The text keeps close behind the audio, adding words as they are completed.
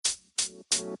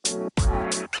What's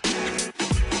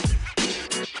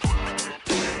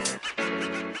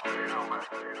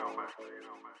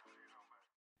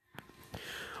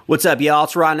up, y'all?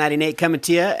 It's Raw 98 coming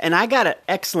to you, and I got an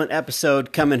excellent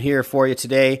episode coming here for you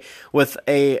today with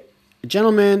a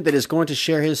gentleman that is going to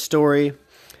share his story,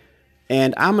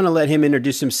 and I'm going to let him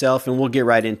introduce himself, and we'll get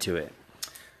right into it.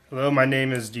 Hello, my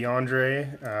name is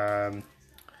DeAndre.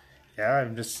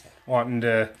 I'm just wanting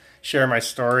to share my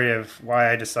story of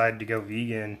why I decided to go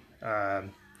vegan. I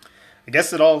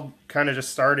guess it all kind of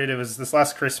just started. It was this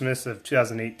last Christmas of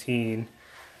 2018.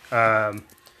 I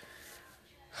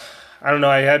don't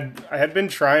know. I had been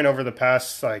trying over the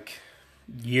past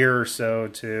year or so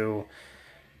to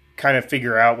kind of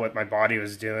figure out what my body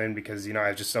was doing because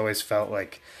I just always felt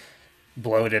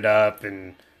bloated up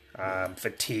and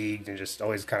fatigued and just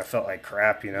always kind of felt like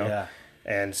crap, Yeah.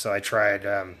 And so I tried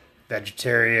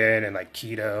vegetarian and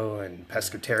keto and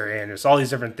pescatarian. There's all these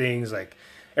different things.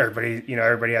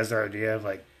 Everybody has their idea of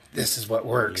this is what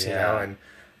works, and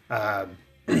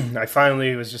I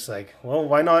finally was just well,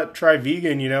 why not try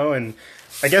vegan, and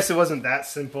I guess it wasn't that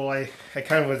simple. I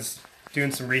kind of was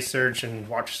doing some research and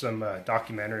watched some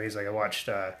documentaries. I watched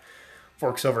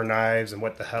Forks Over Knives and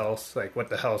What the Health. What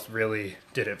the Health really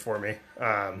did it for me.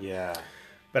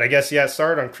 But I guess, it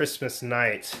started on Christmas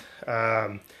night.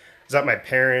 I was at my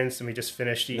parents' and we just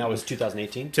finished eating. That was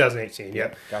 2018? 2018,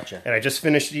 yep. Gotcha. And I just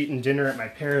finished eating dinner at my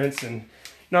parents' and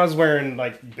I was wearing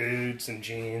boots and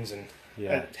jeans and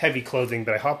heavy clothing,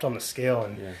 but I hopped on the scale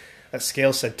and that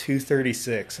scale said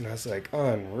 236 and I was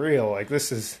unreal. I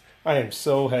am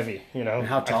so heavy, And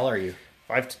how tall are you?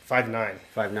 5'9".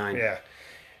 5'9". Yeah.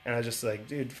 And I was just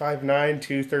dude, 5'9",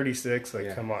 236,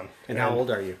 come on. And how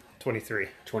old are you? 23.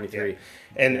 23. Yeah.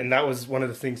 And that was one of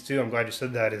the things too. I'm glad you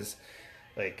said that is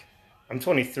I'm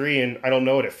 23 and I don't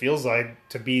know what it feels like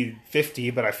to be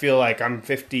 50, but I feel like I'm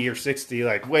 50 or 60,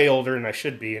 way older than I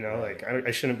should be,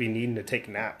 I shouldn't be needing to take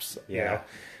naps,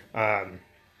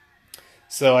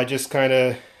 So I just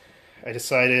I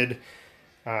decided,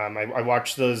 I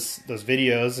watched those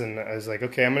videos and I was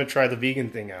okay, I'm going to try the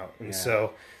vegan thing out. And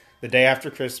so the day after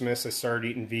Christmas, I started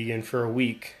eating vegan for a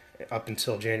week up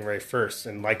until January 1st.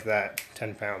 And that,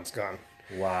 10 pounds gone.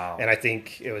 Wow. And I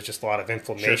think it was just a lot of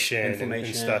inflammation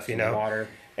and stuff, water.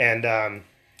 And,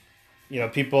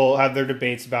 people have their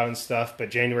debates about it and stuff, but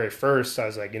January 1st, I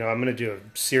was I'm going to do a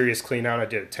serious clean out. I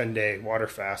did a 10-day water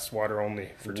fast, water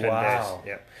only for 10 days.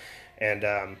 Yep.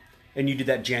 And you did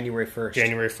that January 1st?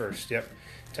 January 1st, yep.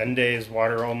 10 days,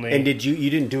 water only. And you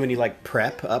didn't do any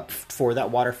prep up for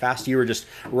that water fast? You were just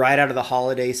right out of the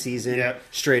holiday season,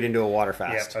 straight into a water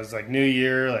fast. Yeah, I was New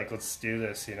Year, let's do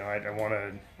this. I want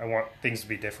things to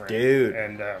be different, dude.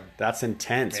 And that's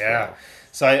intense. Yeah. Bro.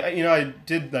 So I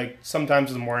did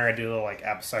sometimes in the morning I do a little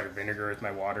apple cider vinegar with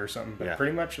my water or something, but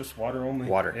pretty much just water only.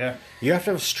 Water. Yeah. You have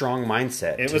to have a strong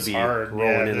mindset. It was hard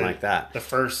rolling in like that. The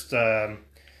first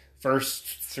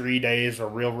 3 days were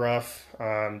real rough.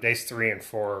 Days 3 and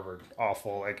 4 were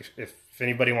awful. If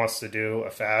anybody wants to do a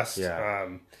fast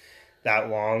that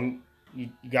long, you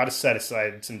got to set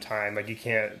aside some time. You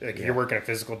can't if you're working a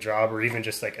physical job or even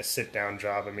just a sit down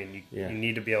job. I mean, you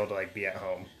need to be able to be at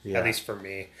home. At least for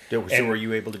me. So were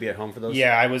you able to be at home for those?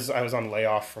 Yeah, I was on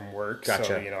layoff from work. Gotcha.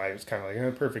 So I was kind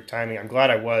of perfect timing. I'm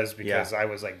glad I was because I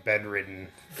was bedridden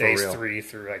days 3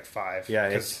 through 5. Yeah,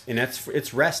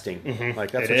 it's resting. Mm-hmm.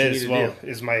 That's it what is. You need to do.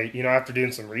 Is my after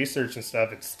doing some research and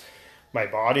stuff, my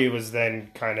body was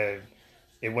then kind of.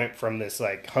 It went from this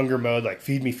hunger mode,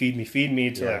 feed me,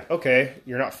 to okay,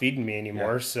 you're not feeding me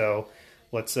anymore, so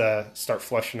let's start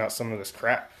flushing out some of this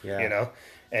crap,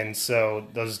 And so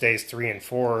those days 3 and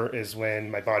 4 is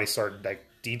when my body started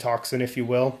detoxing, if you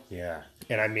will. Yeah.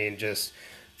 And I mean, just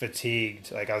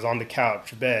fatigued. I was on the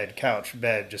couch, bed,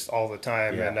 just all the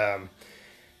time, and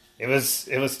it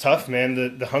was tough,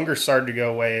 man. The hunger started to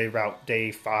go away about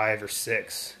day 5 or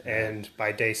 6, and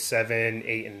by day 7,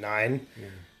 8, and 9.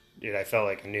 Dude, I felt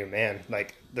like a new man.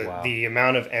 The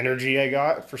amount of energy I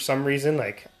got for some reason,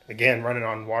 again, running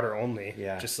on water only,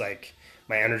 just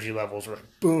my energy levels were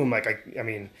boom. I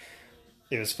mean,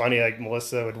 it was funny.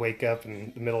 Melissa would wake up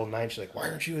in the middle of the night. She's why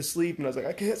aren't you asleep? And I was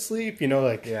I can't sleep.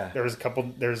 There was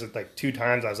 2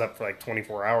 times I was up for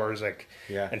 24 hours,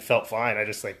 and felt fine. I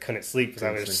just couldn't sleep because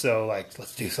I was so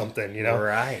let's do something,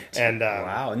 Right. And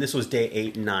wow. And this was day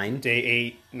 8 and 9. Day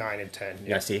 8, 9, and 10.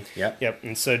 Yeah. I see. Yep. Yep.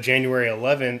 And so January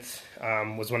 11th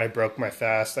was when I broke my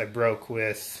fast. I broke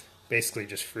with basically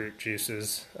just fruit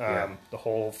juices. The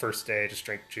whole first day, just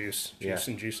drank juice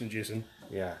and juicing.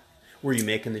 Yeah. Were you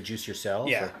making the juice yourself?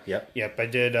 Yeah. Or? Yep. Yep. I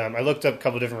did. I looked up a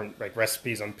couple different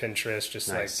recipes on Pinterest, just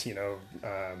nice.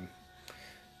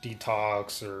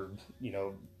 detox or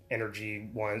energy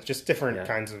ones, just different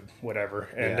kinds of whatever.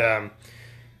 And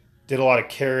did a lot of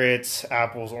carrots,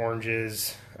 apples,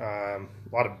 oranges, a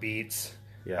lot of beets.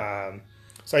 Yeah.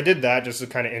 So I did that just to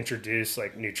kind of introduce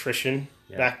like nutrition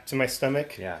back to my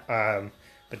stomach. Yeah.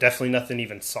 But definitely nothing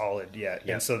even solid yet.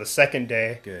 Yeah. And so the second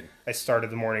day, Good. I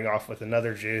started the morning off with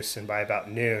another juice, and by about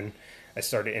noon, I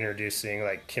started introducing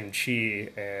like kimchi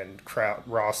and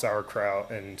raw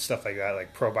sauerkraut and stuff like that,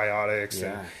 like probiotics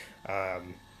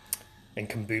and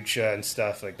kombucha and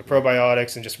stuff, like the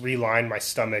probiotics, and just reline my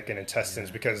stomach and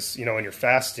intestines because, you know, when you're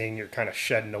fasting, you're kind of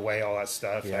shedding away all that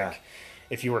stuff. Yeah. Like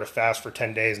if you were to fast for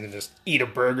 10 days and then just eat a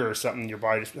burger or something, your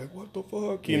body just be like, what the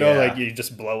fuck? You know, like you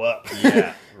just blow up.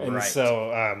 Yeah. And right.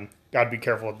 so, got to be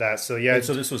careful with that. So And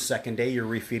so this was second day. You're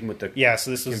refeeding with the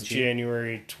so this was kimchi?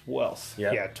 January 12th.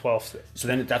 Yeah, 12th. So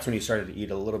then that's when you started to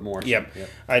eat a little more. Yep.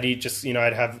 I'd eat just, you know,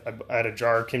 I had a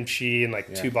jar of kimchi and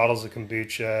like 2 bottles of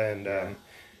kombucha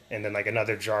and then like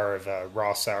another jar of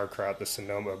raw sauerkraut, the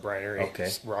Sonoma Brinery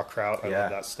raw kraut. I love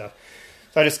that stuff.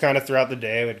 So I just kind of throughout the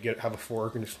day I would have a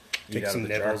fork and just take some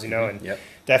nibbles, you know, and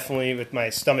definitely with my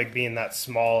stomach being that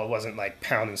small, it wasn't like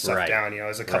pounding stuff down, you know, it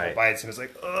was a couple bites and it was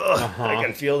like, ugh, I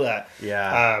can feel that.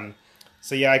 Yeah.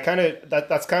 So yeah, I kind of,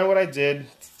 that's kind of what I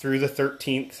did through the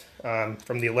 13th,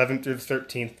 from the 11th through the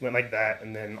 13th, went like that.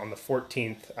 And then on the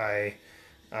 14th, I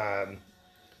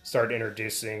started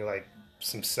introducing like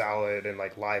some salad and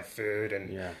like live food.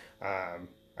 And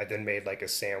I then made like a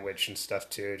sandwich and stuff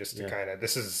too, just to kind of,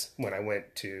 this is when I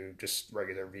went to just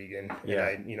regular vegan.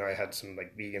 And I had some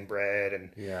like vegan bread and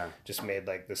just made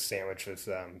like this sandwich with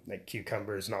like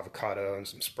cucumbers and avocado and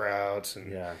some sprouts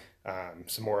and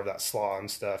some more of that slaw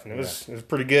and stuff. And it was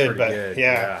pretty good,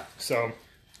 so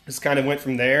just kind of went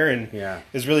from there. And it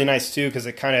was really nice too, because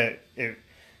it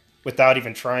without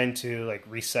even trying to like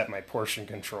reset my portion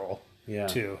control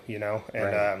too, you know,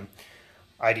 and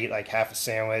I'd eat like half a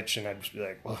sandwich and I'd just be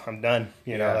like, well, I'm done.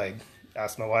 You know, like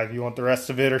ask my wife, you want the rest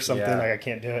of it or something? Like I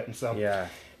can't do it. And so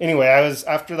anyway,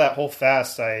 after that whole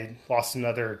fast, I lost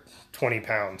another 20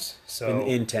 pounds. So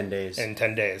in 10 days. In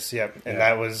 10 days. Yep. And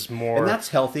that was more. And that's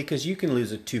healthy because you can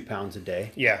lose 2 pounds a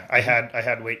day. Yeah. I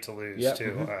had weight to lose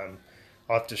too.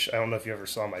 I'll have to I don't know if you ever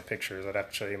saw my pictures. I'd have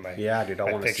to show you my dude,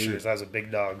 I want to see pictures. I was a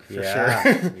big dog for sure.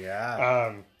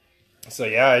 So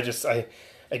I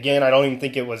don't even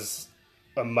think it was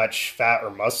a much fat or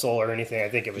muscle or anything. I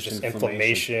think it was just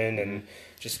inflammation and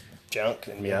just junk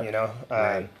in me, you know.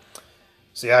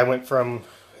 So I went from,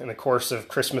 in the course of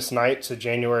Christmas night to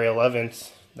January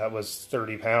 11th, that was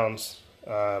 30 pounds.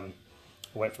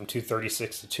 Went from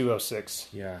 236 to 206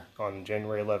 on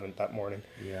January 11th that morning.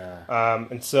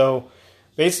 And so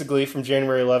basically from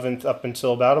January 11th up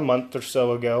until about a month or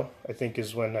so ago, I think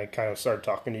is when I kind of started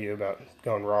talking to you about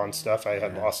going raw and stuff. I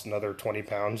had lost another 20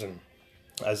 pounds and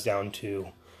I was down to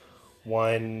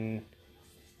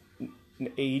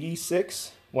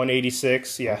 186,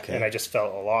 and I just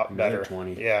felt a lot better.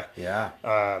 20.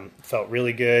 Felt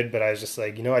really good, but I was just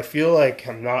like, you know, I feel like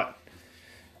I'm not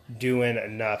doing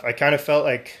enough. I kind of felt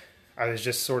like I was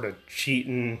just sort of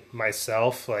cheating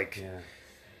myself, like,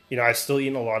 you know, I was still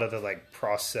eating a lot of the like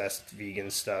processed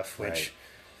vegan stuff, which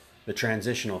the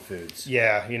transitional foods.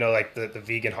 You know, like the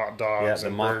vegan hot dogs,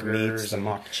 the mock meats, the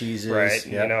mock cheeses. Right.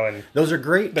 You know, and those are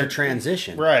great to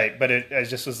transition. Right. But I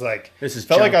just was like,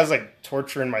 like I was like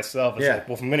torturing myself. It's like,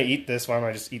 well, if I'm going to eat this, why don't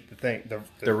I just eat the thing,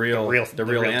 the real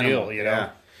animal, deal, you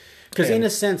know? Because in a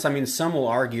sense, I mean, some will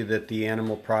argue that the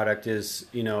animal product is,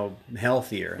 you know,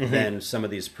 healthier than some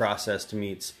of these processed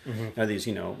meats, or these,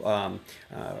 you know,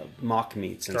 mock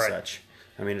meats and such.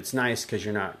 I mean, it's nice because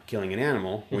you're not killing an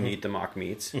animal when you eat the mock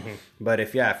meats. But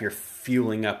if you're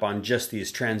fueling up on just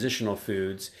these transitional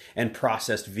foods and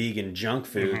processed vegan junk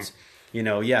foods, you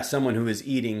know, someone who is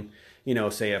eating, you know,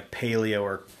 say a paleo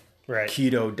or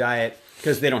keto diet,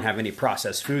 because they don't have any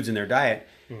processed foods in their diet,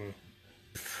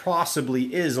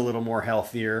 possibly is a little more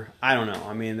healthier. I don't know.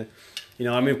 I mean, you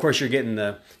know, of course you're getting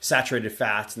the saturated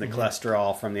fats and the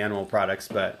cholesterol from the animal products,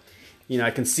 but you know,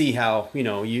 I can see how, you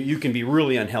know, you can be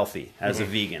really unhealthy as a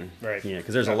vegan, right? Yeah,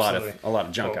 because there's a lot of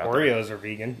junk out there. Oreos are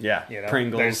vegan, you know?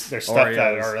 Pringles, there's stuff Oreos.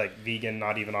 That are like vegan,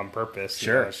 not even on purpose.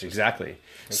 Sure, exactly.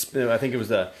 I think it was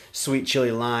the sweet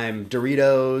chili lime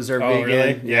Doritos are vegan.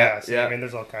 Really? Yeah. I mean,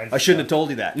 there's all kinds. I shouldn't have told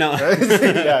you that. No.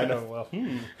 I know. Well,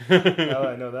 now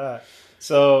I know that.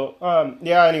 So,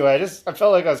 anyway, I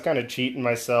felt like I was kind of cheating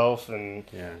myself, and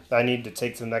I need to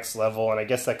take to the next level, and I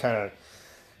guess that kind of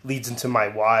leads into my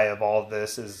why of all of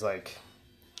this is like,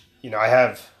 you know, I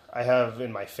have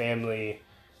in my family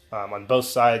on both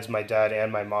sides, my dad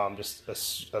and my mom, just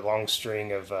a long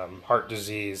string of heart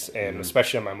disease, and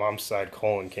especially on my mom's side,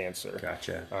 colon cancer.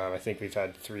 Gotcha. I think we've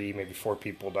had 3, maybe 4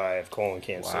 people die of colon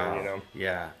cancer. Wow. You know.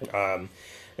 Yeah.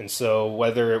 And so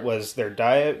whether it was their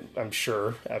diet, I'm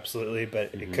sure, absolutely,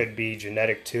 but it could be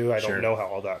genetic too. I Sure. don't know how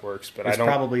all that works, but It's I don't.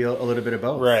 probably a little bit of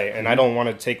both. Right, and I don't want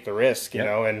to take the risk, you Yep.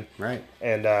 know, and Right.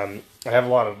 and I have a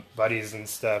lot of buddies and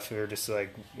stuff who are just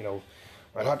like, you know,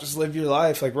 why not just live your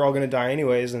life? Like, we're all going to die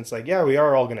anyways. And it's like, yeah, we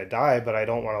are all going to die, but I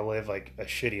don't want to live like a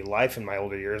shitty life in my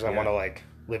older years. I Yeah. want to like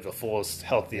live the fullest,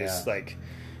 healthiest, Yeah. like,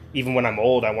 even when I'm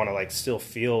old, I want to like still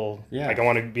feel Yeah. like I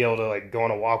want to be able to like go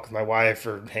on a walk with my wife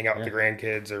or hang out with the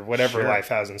grandkids or whatever Sure. life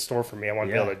has in store for me. I want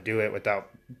to Yeah. be able to do it without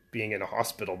being in a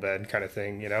hospital bed kind of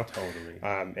thing, you know? Totally.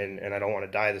 And I don't want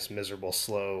to die this miserable,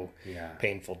 slow, Yeah.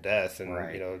 painful death and,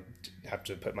 Right. you know, have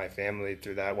to put my family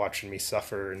through that, watching me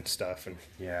suffer and stuff. And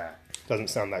Yeah. it doesn't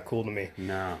sound that cool to me.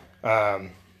 No.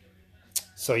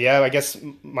 So yeah, I guess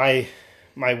my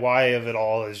why of it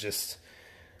all is just,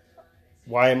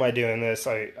 why am I doing this?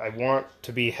 I want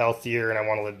to be healthier and I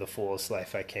want to live the fullest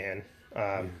life I can.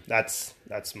 That's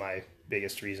my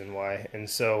biggest reason why. And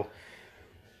so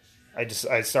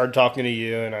I started talking to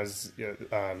you, and I was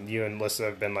you and Lissa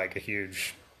have been like a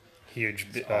huge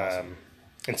awesome.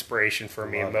 inspiration for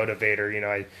me and Love motivator. You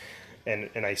know,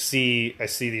 I see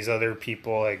these other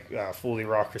people like Fully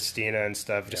Raw Christina and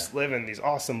stuff just living these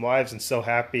awesome lives and so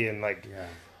happy, and like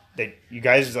you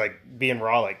guys like being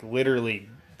raw, like literally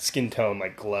skin tone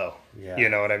like glow. Yeah. You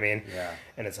know what I mean? Yeah.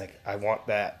 And it's like, I want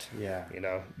that. Yeah. You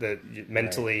know,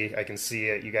 mentally I can see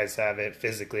it. You guys have it.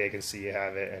 Physically I can see you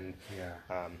have it. And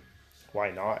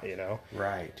why not? You know?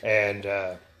 Right. And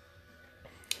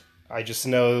I just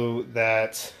know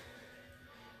that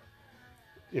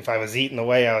if I was eating the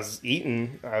way I was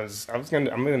eating, I'm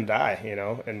gonna die. You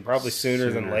know, and probably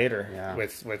sooner than later. Yeah.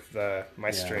 With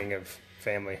my string of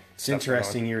family. It's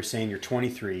interesting. You were saying you're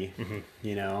 23,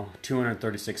 you know,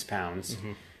 236 pounds.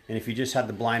 And if you just had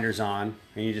the blinders on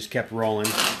and you just kept rolling,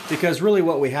 because really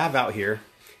what we have out here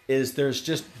is there's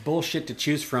just bullshit to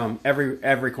choose from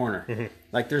every corner.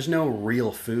 Like there's no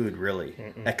real food really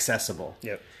accessible.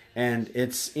 Yep. And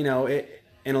it's, you know,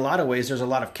 in a lot of ways, there's a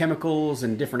lot of chemicals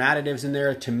and different additives in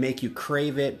there to make you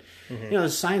crave it. You know,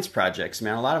 there's science projects,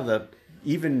 man. A lot of the,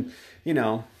 even, you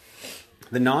know,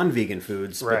 the non-vegan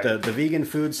foods, Right. but the vegan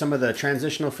foods, some of the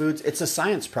transitional foods, it's a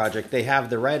science project. They have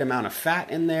the right amount of fat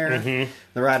in there,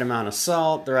 the right amount of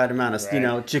salt, the right amount of, you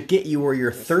know, to get you where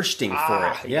you're thirsting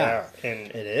for it. Yeah. And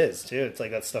it is too. It's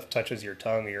like that stuff touches your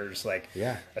tongue. And you're just like,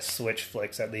 Yeah. a switch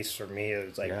flicks. At least for me,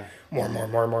 it's like Yeah. more. You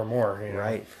know?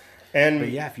 Right. And But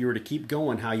yeah, if you were to keep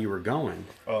going how you were going,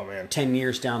 oh man, 10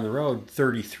 years down the road,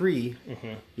 33,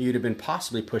 you'd have been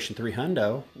possibly pushing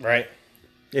 300. right.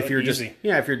 If you're easy.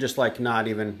 if you're just like not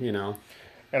even, you know.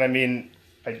 And I mean,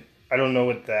 I don't know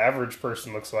what the average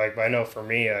person looks like, but I know for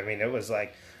me, I mean, it was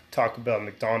like Taco Bell,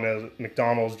 McDonald's,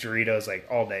 Doritos, like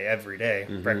all day, every day,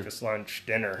 breakfast, lunch,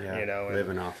 dinner. Yeah, you know, and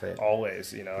living off it.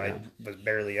 always. You know, I was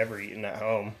barely ever eating at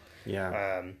home.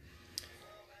 Yeah.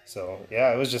 So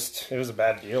yeah, it was a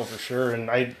bad deal for sure. And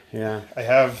I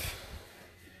have,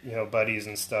 you know, buddies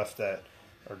and stuff that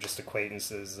are just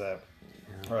acquaintances that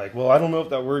are like, well, I don't know if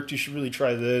that worked. You should really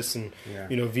try this. And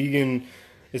you know, vegan,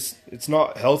 it's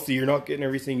not healthy. You're not getting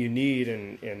everything you need.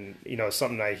 And you know,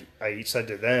 something I said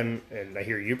to them, and I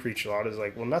hear you preach a lot, is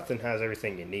like, well, nothing has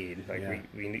everything you need. Like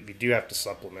we do have to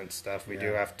supplement stuff. We do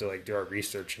have to like do our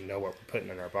research and know what we're putting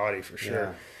in our body for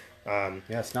sure.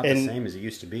 It's not the same as it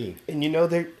used to be. And you know,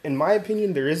 there, in my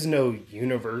opinion, there is no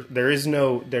universe. There is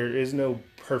no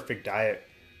perfect diet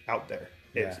out there.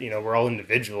 It's, you know, we're all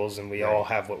individuals, and we all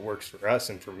have what works for us.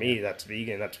 And for me, that's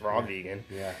vegan. That's raw vegan.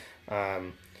 Yeah.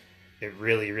 It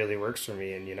really, really works for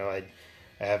me. And you know, I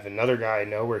have another guy I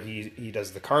know where he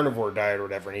does the carnivore diet or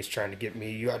whatever, and he's trying to get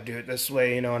me, you got to do it this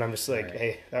way, you know. And I'm just like,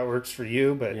 hey, that works for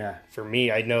you, but for me,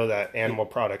 I know that animal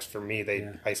products for me,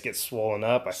 I get swollen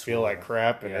up. I feel like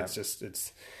crap, and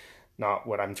it's not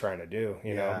what I'm trying to do,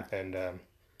 you know. And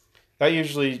that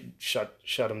usually shut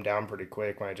them down pretty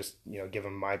quick when I just, you know, give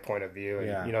them my point of view,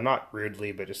 and you know, not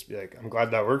rudely, but just be like, I'm glad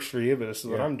that works for you, but this is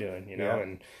what I'm doing, you know.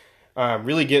 And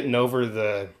really getting over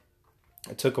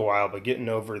it took a while, but getting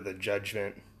over the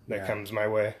judgment that comes my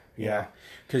way. Yeah,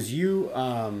 because you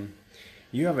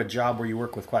have a job where you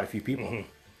work with quite a few people.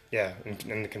 Yeah,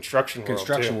 in the construction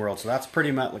world. So that's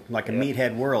pretty much like a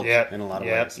meathead world in a lot of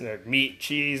ways. Meat,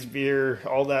 cheese, beer,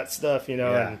 all that stuff, you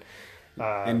know.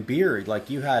 And beer, like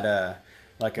you had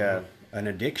an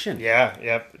addiction.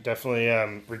 Yeah, definitely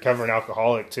recovering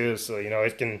alcoholic too. So you know,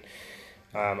 it can.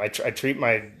 I try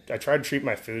to treat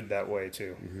my food that way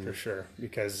too, for sure,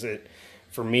 because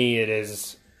for me it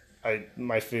is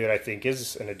my food, I think,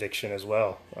 is an addiction as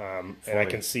well. And I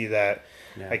can see that.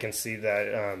 Yeah. I can see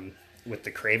that with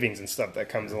the cravings and stuff that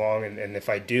comes along. And if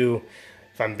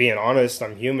I'm being honest,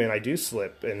 I'm human. I do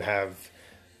slip and have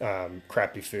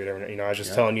crappy food. I was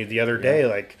just telling you the other day,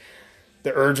 like,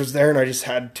 the urge was there, and I just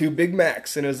had 2 Big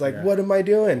Macs, and it was like, what am I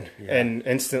doing? Yeah. And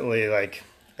instantly, like,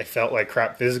 I felt like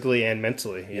crap physically and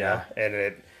mentally. You know?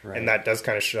 And that does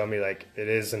kind of show me, like, it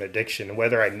is an addiction.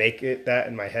 Whether I make it that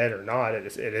in my head or not,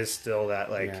 it is still that,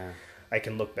 like, I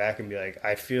can look back and be like,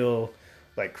 I feel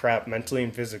like crap mentally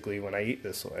and physically when I eat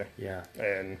this way. Yeah.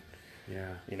 And,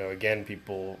 again,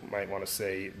 people might want to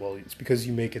say, well, it's because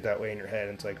you make it that way in your head.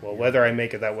 And it's like, well, whether I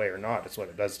make it that way or not, it's what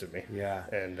it does to me. Yeah.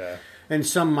 And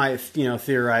some might,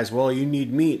 theorize, well, you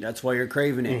need meat. That's why you're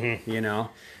craving it,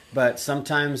 But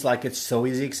sometimes, like, it's so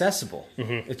easy accessible.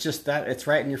 It's just that it's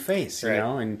right in your face, you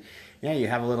know. And you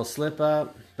have a little slip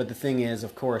up. But the thing is,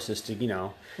 of course, is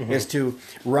to is to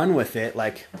run with it.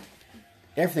 Like,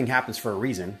 everything happens for a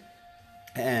reason,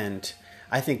 and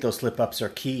I think those slip ups are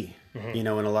key. In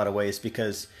a lot of ways,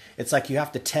 because it's like you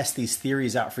have to test these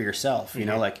theories out for yourself.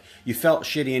 Like, you felt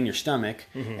shitty in your stomach,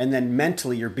 and then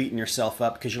mentally you're beating yourself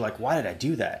up because you're like, why did I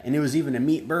do that? And it was even a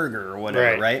meat burger or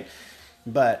whatever, right?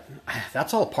 But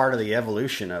that's all part of the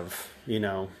evolution of,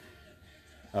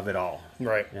 of it all.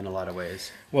 Right. In a lot of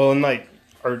ways. Well, and like,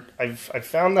 I've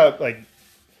found that, like,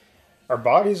 our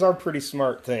bodies are pretty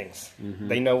smart things.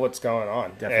 They know what's going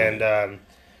on. Definitely. And,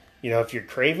 if you're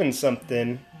craving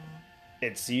something,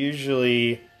 it's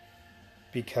usually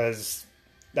because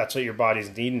that's what your body's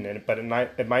needing, but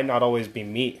it might not always be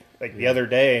meat. Like the other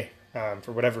day,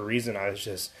 for whatever reason, I was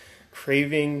just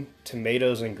craving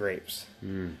tomatoes and grapes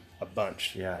a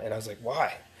bunch. Yeah. And I was like,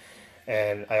 why?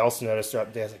 And I also noticed throughout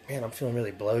the day, I was like, man, I'm feeling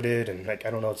really bloated, and like, I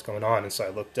don't know what's going on. And so I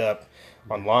looked up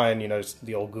online, just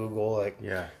the old Google, like,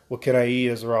 what can I eat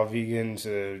as a raw vegan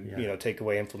to, take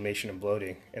away inflammation and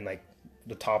bloating? And like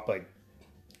the top, like,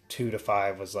 2 to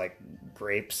 5 was like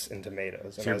grapes and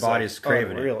tomatoes. And so your body's like,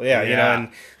 craving it. Yeah,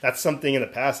 and that's something in the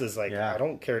past is like, I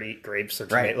don't care to eat grapes or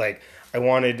tomatoes. Like, I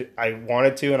wanted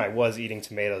to, and I was eating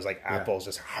tomatoes, like apples,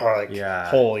 just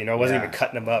whole, I wasn't even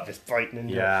cutting them up, just biting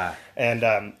into it.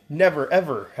 And never,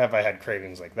 ever have I had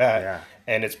cravings like that. Yeah.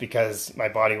 And it's because my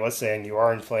body was saying, you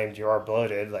are inflamed, you are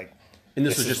bloated. Like, and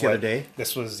this was just the other day?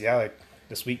 This was, like,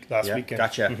 last weekend.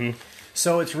 Gotcha.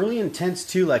 So it's really intense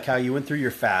too, like how you went through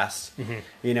your fast.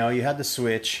 You had the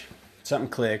switch, something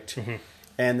clicked,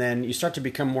 and then you start to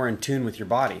become more in tune with your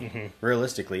body.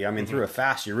 Realistically, I mean, through a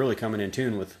fast, you're really coming in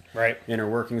tune with inner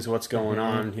workings, what's going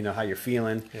on, how you're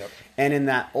feeling. Yep. And in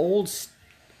that old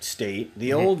state,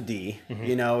 the old D,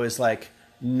 is like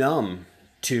numb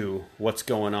to what's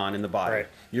going on in the body. Right.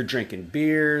 You're drinking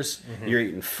beers, you're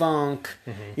eating funk,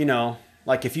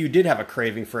 Like, if you did have a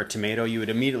craving for a tomato, you would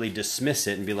immediately dismiss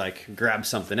it and be like, grab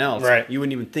something else. Right. You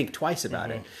wouldn't even think twice about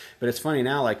it. But it's funny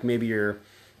now, like, maybe you're,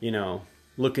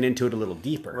 looking into it a little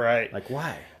deeper. Right. Like,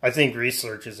 why? I think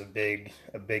research is a big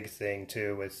thing,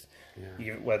 too, with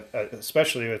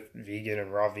especially with vegan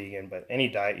and raw vegan, but any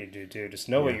diet you do, too. Just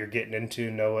know what you're getting into,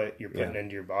 know what you're putting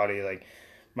into your body. Like,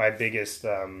 my biggest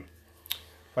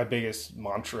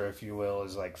mantra, if you will,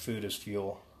 is, like, food is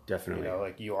fuel. Definitely.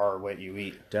 Like, you are what you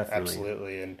eat. Definitely.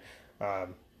 Absolutely. And, I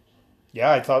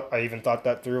even thought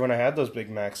that through when I had those Big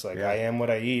Macs. Like, I am what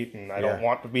I eat, and I don't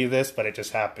want to be this, but it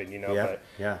just happened, But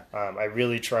I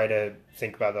really try to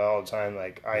think about that all the time.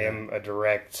 Like, I am a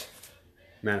direct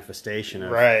manifestation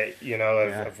of... Right,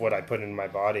 of what I put in my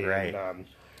body. Right. And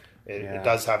it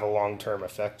does have a long-term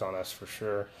effect on us, for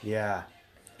sure. Yeah.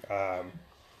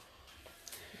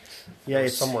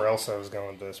 It's somewhere else I was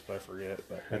going with this, but I forget.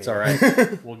 But that's all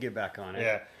right. We'll get back on it.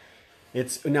 Yeah.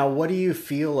 Now, what do you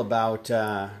feel about,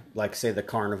 like, say, the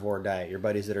carnivore diet? Your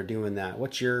buddies that are doing that.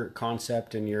 What's your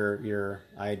concept and your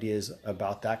ideas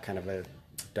about that kind of a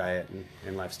diet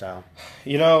and lifestyle?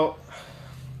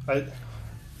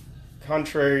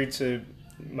 Contrary to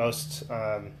most,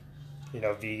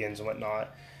 vegans and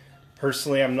whatnot,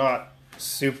 personally, I'm not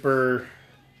super.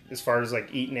 As far as,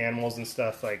 like, eating animals and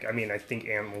stuff, like, I mean, I think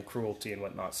animal cruelty and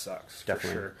whatnot sucks. Definitely.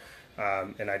 For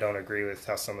sure. And I don't agree with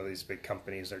how some of these big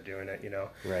companies are doing it,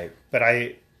 Right. But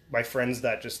my friends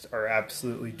that just are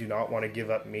absolutely do not want to give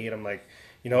up meat, I'm like,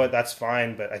 you know what, that's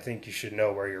fine, but I think you should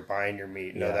know where you're buying your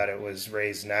meat. Know that it was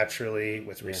raised naturally,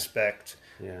 with respect,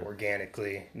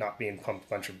 organically, not being pumped a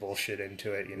bunch of bullshit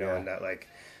into it, and that, like,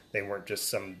 they weren't just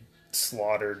some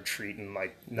slaughtered, treating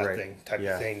like nothing type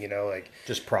of thing, like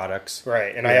just products.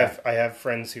 Right. And I have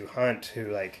friends who hunt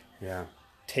who, like,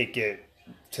 take it,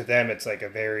 to them it's like a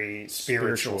very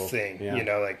spiritual thing,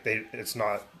 like they're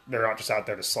not just out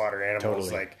there to slaughter animals.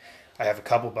 Totally. Like, I have a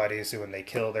couple buddies who, when they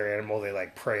kill their animal, they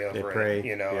like pray over it,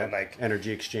 you know, and like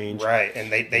energy exchange. Right.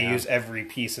 And they use every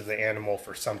piece of the animal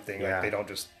for something. Yeah.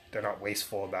 Like they're not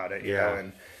wasteful about it, you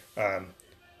know, and,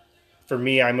 for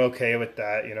me, I'm okay with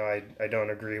that. You know, I don't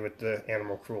agree with the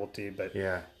animal cruelty, but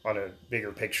on a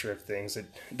bigger picture of things, it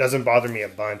doesn't bother me a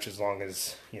bunch as long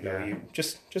as, you know, you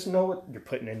just know what you're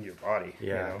putting into your body. Yeah,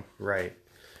 you know? right.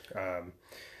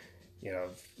 You know,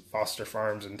 Foster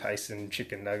Farms and Tyson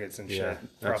chicken nuggets and shit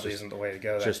probably isn't the way to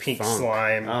go. That just pink funk.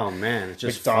 slime. Oh, man. It's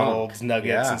just McDonald's funk.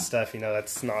 nuggets and stuff, you know,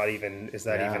 that's not even, is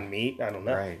that even meat? I don't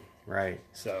know. Right.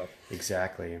 So.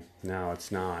 Exactly. No,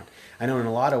 it's not. I know in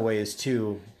a lot of ways,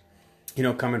 too, you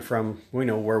know, coming from, we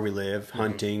know where we live,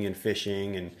 hunting and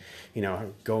fishing and, you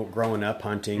know, growing up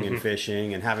hunting and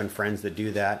fishing and having friends that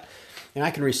do that. And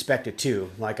I can respect it too.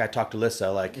 Like I talked to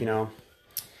Lissa, like, you know,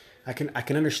 I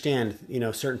can understand, you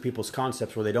know, certain people's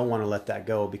concepts where they don't want to let that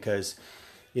go because,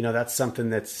 you know, that's something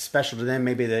that's special to them.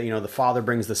 Maybe the, you know, the father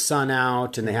brings the son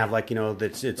out and they have like, you know,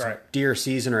 it's deer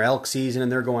season or elk season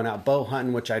and they're going out bow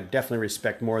hunting, which I definitely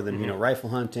respect more than, you know, rifle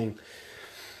hunting.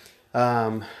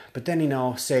 But then, you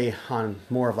know, say on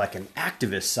more of like an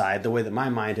activist side, the way that my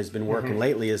mind has been working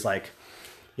lately is like,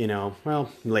 you know,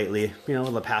 lately, you know,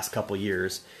 the past couple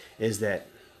years is that,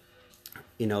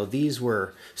 you know, these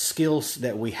were skills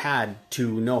that we had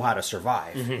to know how to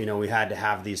survive. You know, we had to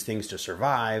have these things to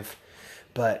survive.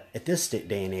 But at this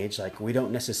day and age, like we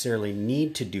don't necessarily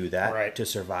need to do that to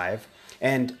survive.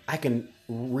 And I can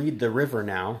read the river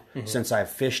now since I've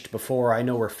fished before. I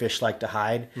know where fish like to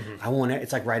hide.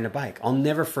 It's like riding a bike. I'll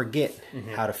never forget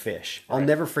how to fish. I'll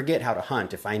never forget how to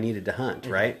hunt if I needed to hunt,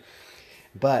 right?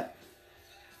 But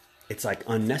it's like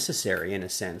unnecessary in a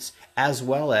sense, as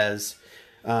well as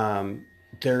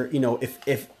there, you know,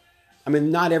 if I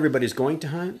mean, not everybody's going to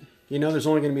hunt. You know, there's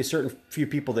only going to be a certain few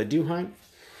people that do hunt.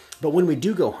 But when we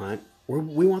do go hunt,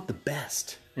 we want the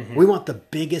best. We want the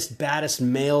biggest, baddest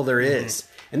male there is.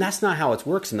 And that's not how it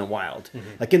works in the wild.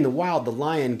 Like in the wild, the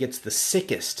lion gets the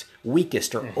sickest,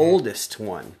 weakest, or oldest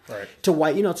one. To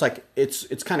white, you know, it's like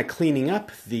it's kind of cleaning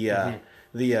up the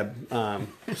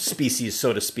species,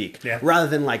 so to speak, rather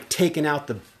than like taking out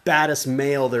the baddest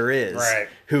male there is,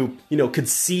 who, you know, could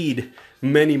seed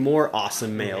many more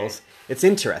awesome males. It's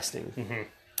interesting.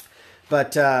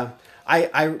 But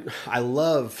I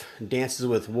love Dances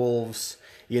with Wolves,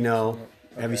 you know.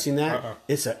 Have you seen that?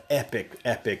 It's an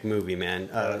epic movie,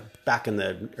 man. Back in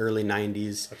the early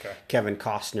 90s. Kevin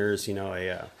Costner's, you know,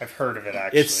 I've heard of it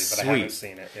actually, it's but sweet. I haven't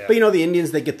seen it. But you know, the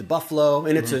Indians, they get the buffalo,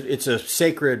 and it's a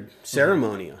sacred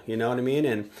ceremony, you know what I mean?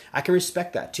 And I can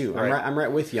respect that too. I'm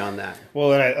right with you on that.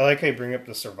 Well, and I like how you bring up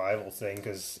the survival thing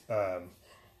because,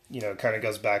 you know, it kind of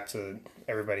goes back to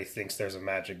everybody thinks there's a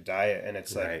magic diet, and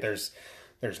it's like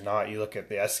there's not. You look at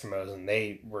the Eskimos, and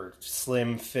they were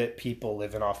slim, fit people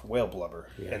living off whale blubber.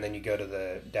 And then you go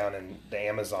to down in the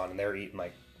Amazon, and they're eating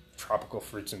like tropical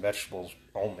fruits and vegetables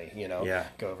only. You know,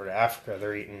 go over to Africa,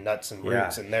 they're eating nuts and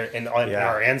roots, and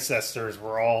our ancestors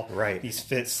were all these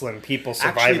fit, slim people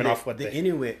surviving off what the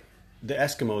Inuit. The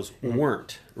Eskimos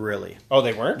weren't really. Oh,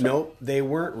 they weren't? No, they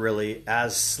weren't really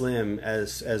as slim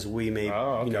as we may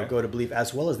you know, go to believe.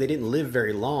 As well as they didn't live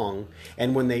very long,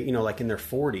 and when they, you know, like in their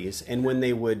 40s, and when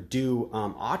they would do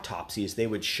autopsies, they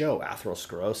would show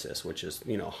atherosclerosis, which is,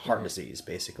 you know, heart disease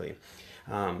basically,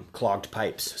 clogged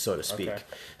pipes, so to speak.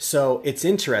 So it's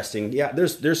interesting. Yeah,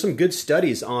 there's some good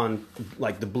studies on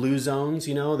like the blue zones,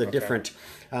 you know, the different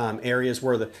areas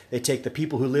where they take the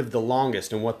people who lived the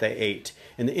longest and what they ate.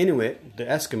 And the Inuit, the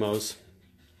Eskimos,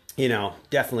 you know,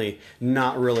 definitely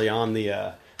not really on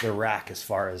the rack as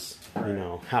far as, you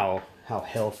know, how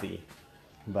healthy.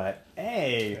 But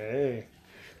hey,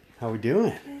 how we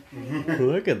doing?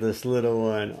 Look at this little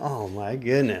one. Oh my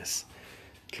goodness!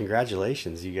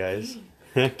 Congratulations, you guys.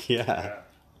 Heck yeah.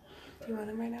 Do you want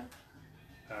him right now?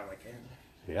 I can.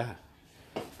 Yeah.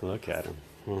 Look at him.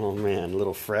 Oh man,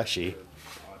 little freshie.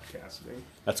 Podcasting.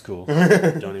 That's cool.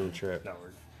 Don't even trip. No,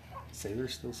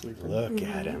 Sailor's still sleeping. Look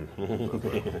at him. Oh,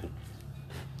 man.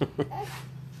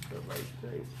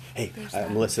 Hey,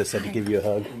 Melissa said to give you a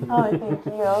hug. Oh, thank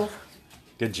you.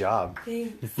 Good job.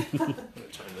 Thanks. I'm gonna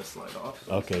turn this light off.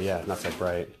 Okay, yeah, not so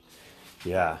bright.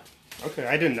 Yeah. Okay,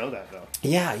 I didn't know that though.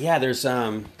 Yeah. There's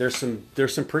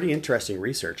some pretty interesting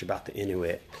research about the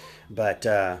Inuit, but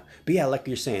yeah, like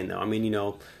you're saying though, I mean, you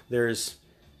know, there's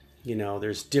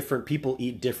different people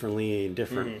eat differently in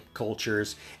different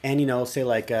cultures, and you know, say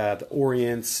like the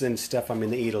Orients and stuff. I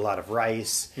mean, they eat a lot of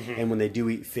rice, and when they do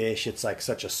eat fish, it's like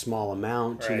such a small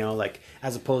amount, you know, like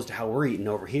as opposed to how we're eating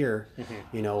over here,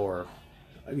 you know, or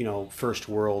you know, first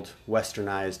world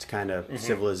westernized kind of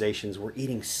civilizations. We're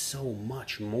eating so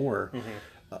much more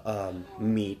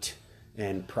meat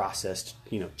and processed,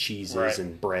 cheeses Right.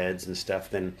 and breads and stuff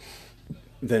than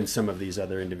some of these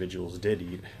other individuals did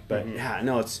eat. But yeah,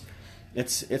 no,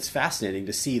 it's fascinating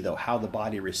to see though how the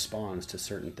body responds to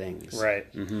certain things. Right.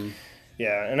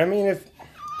 Yeah, and I mean, if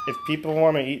people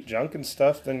want to eat junk and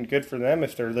stuff, then good for them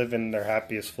if they're living their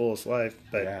happiest, fullest life.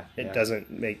 But Yeah, it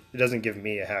yeah. doesn't give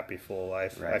me a happy, full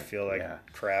life. Right, I feel like yeah.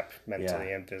 crap mentally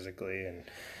Yeah. and physically, and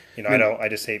I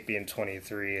just hate being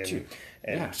 23 and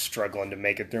yeah. struggling to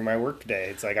make it through my work day.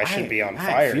 It's like I should be on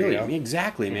fire. I feel you know?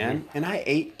 exactly, man. And I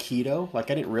ate keto. Like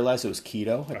I didn't realize it was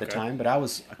keto at the Okay. time, but I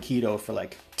was a keto for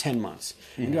like 10 months,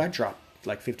 and dude, I dropped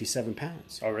like 57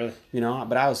 pounds. Oh, really?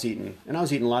 But I was eating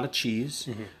a lot of cheese,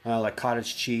 like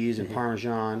cottage cheese and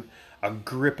Parmesan, a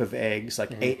grip of eggs,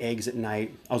 like 8 eggs at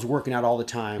night. I was working out all the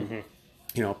time,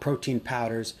 protein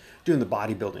powders, doing the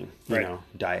bodybuilding, Right.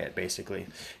 diet basically.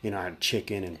 I had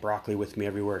chicken and broccoli with me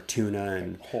everywhere, tuna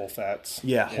and Whole fats.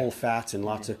 whole fats and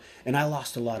lots of, and I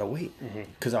lost a lot of weight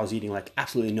because I was eating like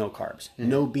absolutely no carbs,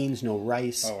 no beans, no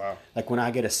rice. Oh, wow. Like when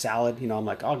I get a salad, I'm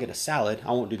like, I'll get a salad.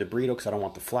 I won't do the burrito because I don't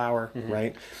want the flour,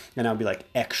 right? And I'll be like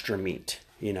extra meat,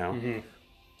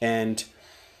 and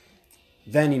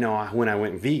then when I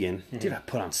went vegan, dude, I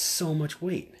put on so much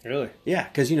weight. Really? Yeah,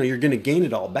 because you're going to gain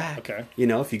it all back. Okay.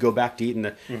 If you go back to eating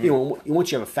the,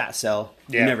 once you have a fat cell,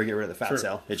 you Yeah. never get rid of the fat True,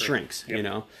 cell. It true. shrinks.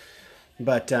 Yep.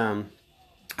 But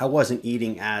I wasn't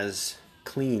eating as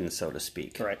clean, so to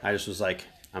speak. Right. I just was like,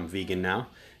 I'm vegan now.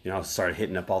 I started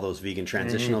hitting up all those vegan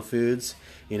transitional foods.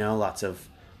 Lots of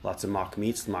mock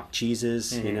meats, mock cheeses.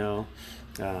 Doing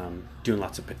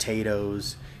lots of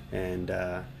potatoes and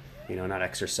not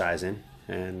exercising.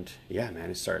 And yeah,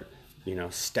 man, I start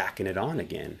stacking it on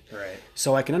again. Right.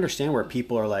 So I can understand where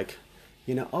people are like,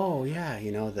 oh yeah,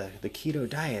 the keto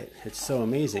diet, it's so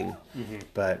amazing.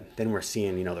 But then we're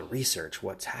seeing, the research,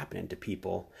 what's happening to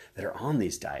people that are on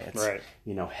these diets. Right.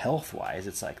 Health wise,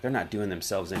 it's like they're not doing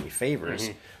themselves any favors.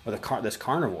 Or this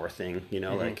carnivore thing,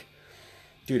 like,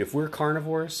 dude, if we're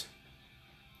carnivores,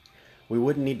 we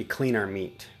wouldn't need to clean our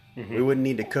meat. We wouldn't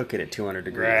need to cook it at 200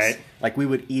 degrees. Right. Like we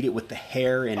would eat it with the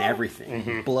hair and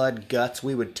everything, blood, guts.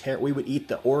 We would eat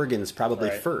the organs probably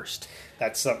Right. first.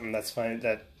 That's something that's funny.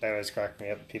 That always cracked me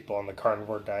up. People on the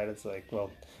carnivore diet. It's like,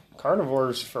 well,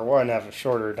 carnivores for one have a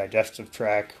shorter digestive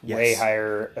tract, Yes. way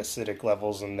higher acidic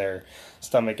levels in their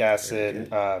stomach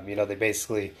acid.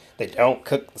 They don't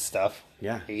cook the stuff.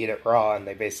 Yeah. They eat it raw, and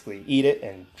they basically eat it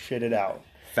and shit it out.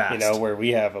 Fast. Where we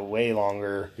have a way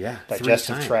longer 3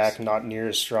 digestive times. tract, not near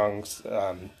as strong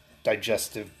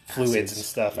digestive fluids Acids. and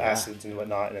stuff, Yeah. acids and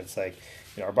whatnot. And it's like,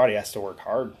 our body has to work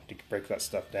hard to break that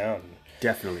stuff down.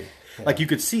 Definitely. Like you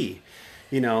could see,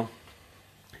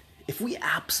 if we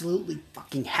absolutely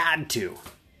fucking had to,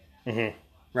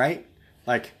 right?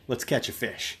 Like, let's catch a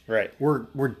fish. Right.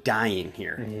 We're dying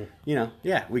here.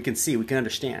 Yeah, we can see, we can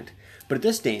understand. But at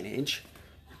this day and age,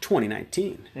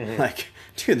 2019, like,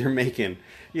 dude, they're making,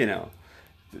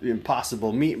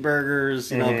 impossible meat burgers,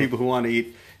 people who want to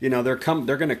eat, they're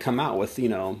going to come out with,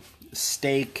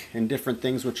 steak and different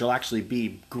things which will actually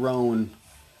be grown.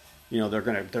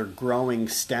 They're growing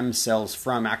stem cells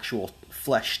from actual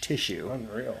flesh tissue.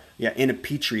 Unreal. Yeah, in a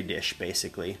petri dish,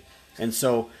 basically. And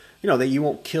so, that you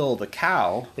won't kill the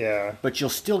cow. Yeah. But you'll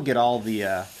still get all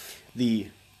the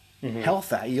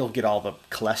health. You'll get all the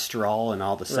cholesterol and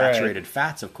all the saturated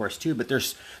fats, of course, too. But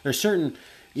there's certain,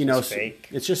 It's fake.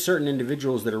 it's just certain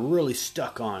individuals that are really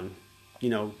stuck on,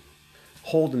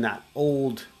 holding that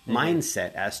old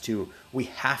mindset as to we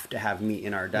have to have meat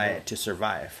in our diet to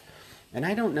survive. And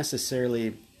I don't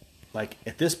necessarily, like,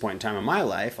 at this point in time in my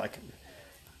life, like,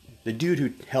 the dude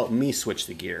who helped me switch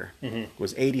the gear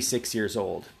was 86 years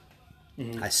old.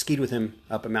 I skied with him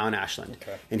up at Mount Ashland.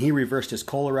 Okay. And he reversed his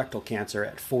colorectal cancer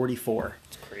at 44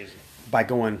 It's crazy. by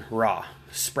going raw,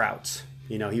 sprouts.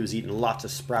 He was eating lots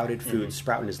of sprouted food,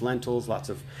 sprouting his lentils, lots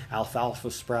of alfalfa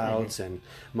sprouts and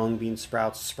mung bean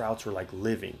sprouts. Sprouts were like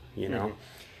living,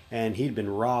 And he'd been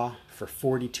raw for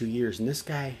 42 years. And this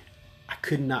guy, I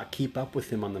could not keep up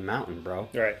with him on the mountain, bro.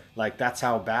 Right. Like, that's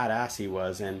how badass he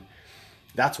was. And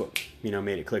that's what,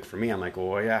 made it click for me. I'm like,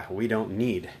 well, yeah, we don't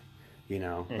need,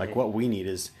 like, what we need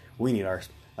is, we need our,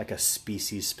 like, a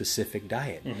species-specific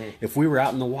diet. If we were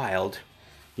out in the wild,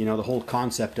 the whole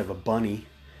concept of a bunny,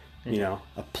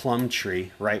 a plum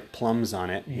tree, right, plums on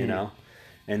it,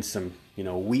 and some,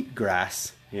 wheat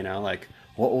grass, like,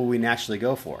 what will we naturally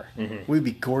go for? We'd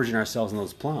be gorging ourselves on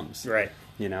those plums. Right.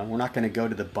 We're not going to go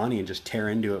to the bunny and just tear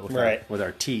into it with, Right. with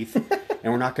our teeth.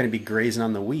 And we're not going to be grazing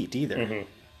on the wheat either.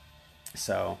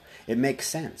 So it makes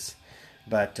sense.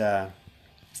 But,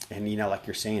 and like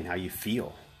you're saying, how you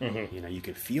feel, you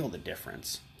can feel the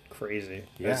difference. Crazy.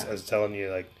 Yeah. I was telling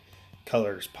you, like,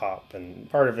 colors pop, and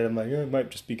part of it I'm like, it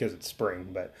might just because it's spring,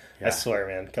 but I swear,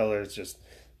 man, colors just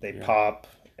they pop,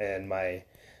 and my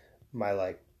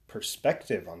like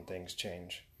perspective on things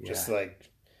change. Just like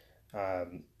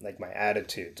my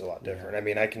attitude's a lot different. I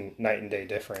mean, I can night and day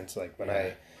difference. Like when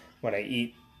I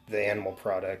eat the animal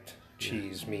product,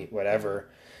 cheese, meat, whatever,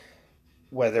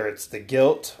 whether it's the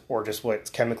guilt or just what's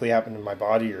chemically happened in my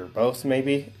body or both,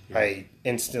 maybe I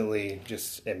instantly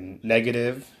just am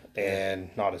negative and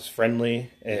not as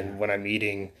friendly. And when I'm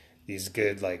eating these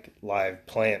good like live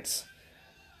plants,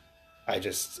 I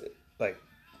just like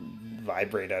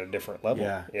vibrate at a different level.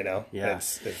 You know,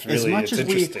 it's really it's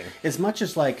interesting. As much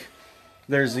as like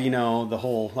there's the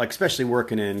whole like, especially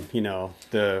working in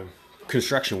the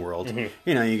construction world,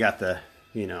 you got the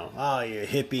you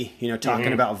hippie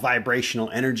talking about vibrational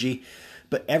energy.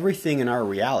 But everything in our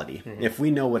reality, if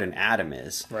we know what an atom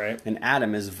is, an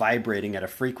atom is vibrating at a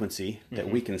frequency that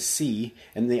we can see,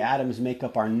 and the atoms make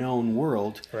up our known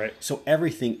world. So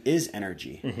everything is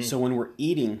energy. So when we're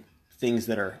eating things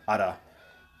that are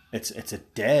it's a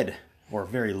dead or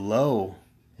very low,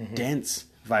 dense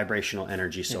vibrational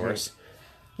energy source,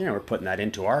 we're putting that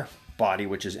into our body,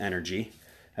 which is energy,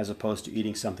 as opposed to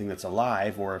eating something that's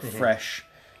alive or fresh,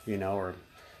 or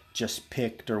just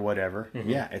picked or whatever.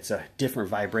 It's a different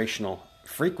vibrational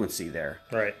frequency there.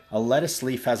 A lettuce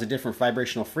leaf has a different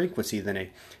vibrational frequency than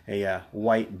a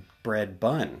white bread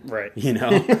bun.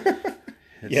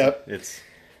 It's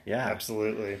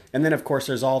absolutely. And then of course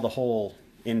there's all the whole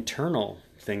internal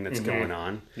thing that's going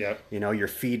on. You're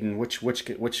feeding which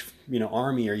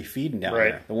army are you feeding down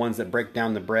there? The ones that break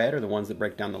down the bread or the ones that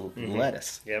break down the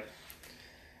lettuce?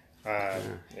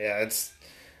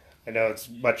 I know it's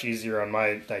much easier on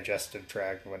my digestive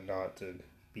tract and whatnot to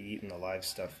be eating the live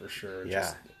stuff for sure.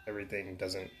 Just everything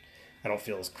I don't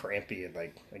feel as crampy and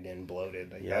like, again,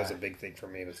 bloated. Like, that was a big thing for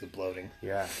me, was the bloating.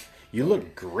 You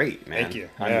look great, man. Thank you.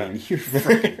 I mean, you're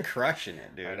freaking crushing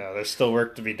it, dude. I know. There's still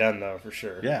work to be done, though, for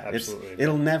sure. Absolutely.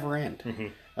 It'll never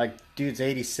end. Like, dude's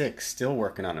 86, still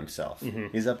working on himself.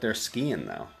 He's up there skiing,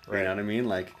 though. You know what I mean?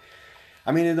 Like,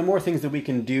 the more things that we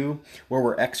can do where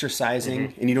we're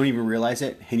exercising and you don't even realize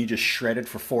it, and you just shred it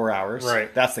for 4 hours.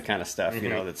 That's the kind of stuff,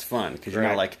 that's fun. Because you're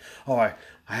not like, oh, I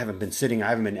haven't been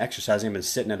exercising, I've been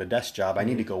sitting at a desk job, I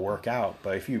need to go work out.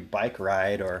 But if you bike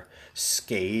ride or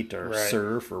skate or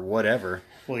surf or whatever.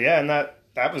 Well, yeah, and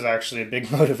that was actually a big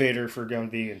motivator for going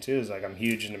vegan too. Is like, I'm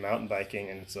huge into mountain biking,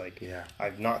 and it's like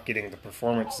I'm not getting the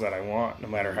performance that I want, no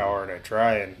matter how hard I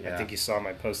try. And I think you saw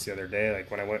my post the other day.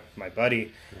 Like when I went with my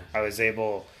buddy, I was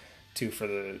able to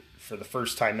for the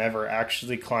first time ever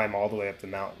actually climb all the way up the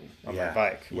mountain on my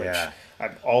bike, which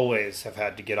I've always have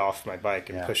had to get off my bike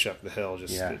and push up the hill.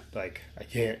 Like I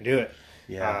can't do it.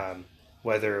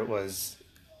 Whether it was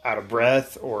out of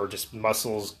breath or just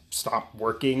muscles stopped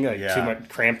working, like too much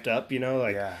cramped up,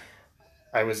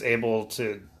 I was able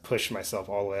to push myself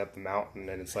all the way up the mountain,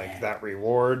 and it's like that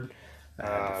reward.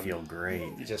 I feel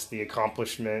great. Just the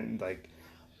accomplishment, like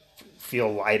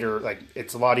feel lighter. Like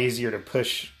it's a lot easier to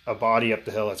push a body up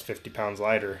the hill that's 50 pounds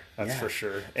lighter. That's for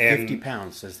sure. And 50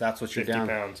 pounds, that's what you're down.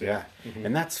 50 pounds,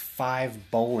 And that's 5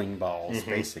 bowling balls,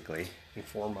 basically. In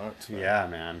 4 months. Man. Yeah,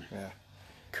 man.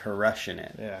 Crushing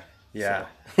it. So.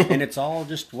 And it's all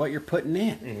just what you're putting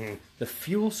in. The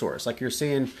fuel source. Like you're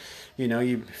saying,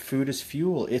 food is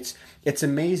fuel. It's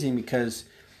amazing because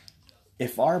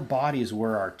if our bodies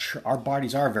were our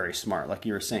bodies are very smart, like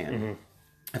you were saying.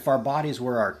 If our bodies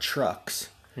were our trucks,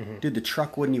 dude, the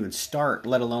truck wouldn't even start,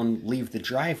 let alone leave the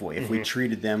driveway if we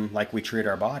treated them like we treat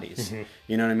our bodies.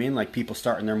 You know what I mean? Like people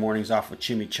starting their mornings off with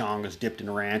chimichangas dipped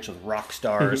in ranch with rock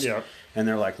stars. And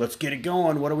they're like, let's get it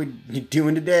going. What are we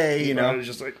doing today? It's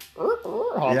just like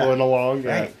hobbling along.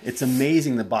 Right. It's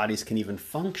amazing the bodies can even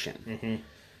function.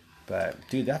 But,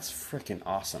 dude, that's freaking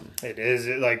awesome. It is.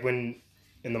 Like when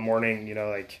in the morning,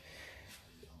 like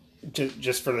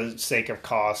just for the sake of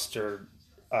cost or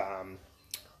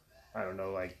I don't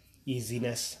know, like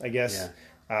easiness, I guess.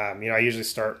 I usually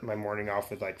start my morning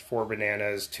off with like 4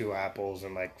 bananas, 2 apples,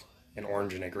 and like an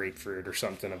orange and a grapefruit or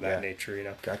something of that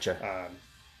nature, Gotcha.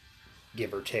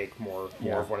 Give or take more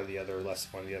of one or the other, less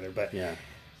of one or the other. But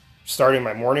starting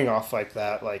my morning off like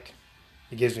that, like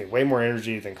it gives me way more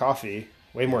energy than coffee,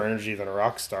 way more energy than a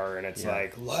rock star. And it's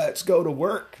like, let's go to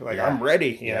work. Like I'm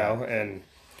ready, you know, and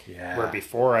where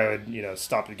before I would,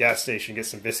 stop at the gas station, get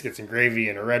some biscuits and gravy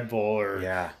and a Red Bull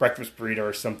or breakfast burrito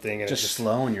or something. And just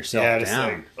slowing yourself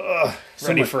down. Like,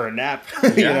 ready for a nap,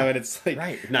 and it's like,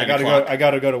 I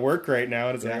gotta go to work right now.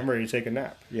 And it's like, I'm ready to take a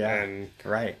nap. And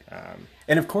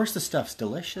and of course the stuff's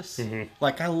delicious.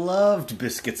 Like I loved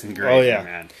biscuits and gravy,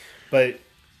 man. But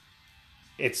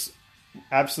it's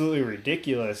absolutely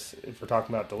ridiculous if we're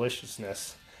talking about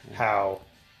deliciousness. How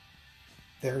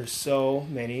there's so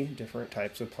many different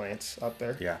types of plants out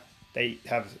there. Yeah. They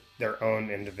have their own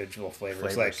individual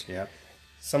flavors. Like yeah.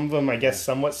 some of them, I guess,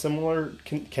 somewhat similar,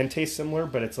 can taste similar,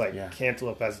 but it's like Yeah.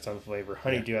 cantaloupe has its own flavor,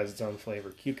 honeydew has its own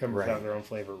flavor, cucumbers have their own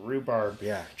flavor, rhubarb,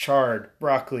 Yeah. chard,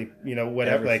 broccoli,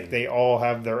 whatever. Everything. Like they all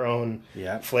have their own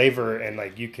Yeah. flavor, and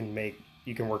like you can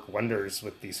work wonders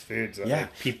with these foods. Yeah,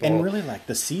 Like, people and really like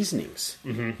the seasonings.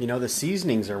 Mm-hmm. The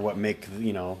seasonings are what make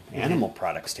animal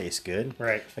products taste good.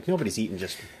 Right. Like nobody's eating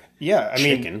just Yeah, I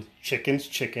Chicken. mean, chicken's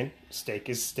chicken, steak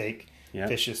is steak, Yeah.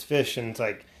 fish is fish, and it's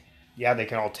like, yeah, they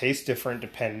can all taste different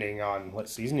depending on what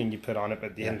seasoning you put on it.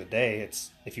 But at the end of the day,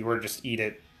 it's if you were to just eat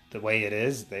it the way it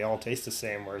is, they all taste the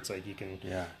same. Where it's like you can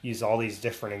use all these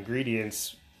different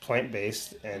ingredients, plant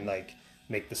based, and like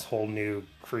make this whole new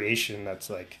creation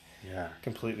that's like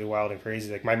completely wild and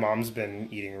crazy. Like my mom's been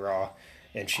eating raw,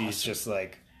 and she's just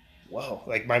like, whoa.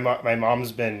 Like my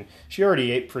mom's been, she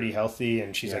already ate pretty healthy,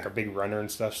 and she's like a big runner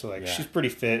and stuff. So like she's pretty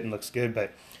fit and looks good,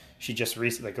 but she just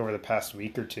recently, like over the past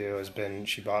week or two,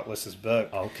 she bought Lissa's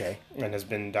book. Okay. And has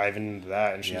been diving into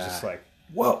that, and she's just like,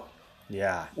 whoa.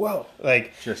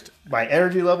 Like Just my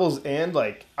energy levels, and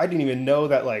like I didn't even know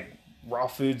that like raw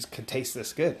foods could taste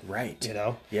this good. right.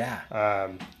 Yeah.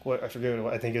 What I forget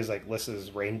what I think it was like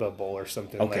Lissa's Rainbow Bowl or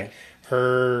something. Okay. Like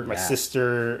her, my Yeah.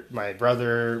 sister, my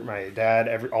brother, my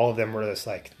dad, all of them were just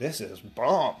like, this is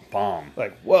bomb.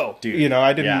 Like, whoa, Dude,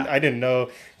 I didn't know,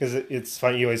 because it's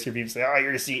funny. You always hear people say, oh,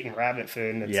 you're just eating rabbit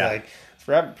food. And it's like,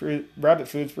 rabbit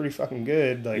food's pretty fucking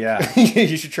good. Like,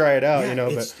 you should try it out,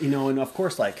 It's, and of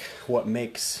course, like what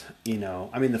makes,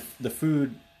 I mean, the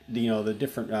food, the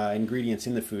different ingredients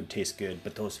in the food taste good,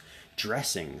 but those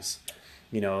dressings,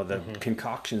 the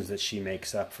concoctions that she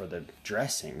makes up for the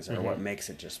dressings are what makes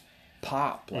it just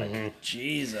pop. Like,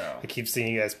 Jesus. I keep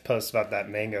seeing you guys post about that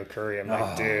mango curry. I'm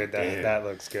like, dude, that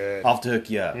looks good. I'll have to hook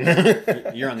you up.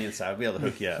 You're on the inside. I'll be able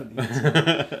to hook you up.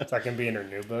 Is that going to be in her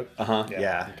new book?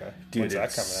 Yeah. Okay. Dude, When's that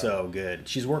it's coming out? so good.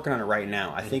 She's working on it right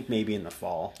now. I think maybe in the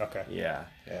fall. Okay. Yeah.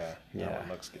 Yeah. That one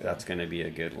looks good. That's going to be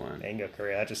a good one. Mango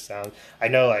curry, that just sounds... I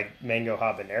know, like, mango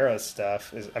habanero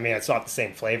stuff is... I mean, it's not the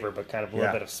same flavor, but kind of a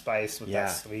little bit of spice with that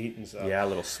sweet and stuff. Yeah, a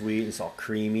little sweet. It's all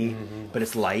creamy, but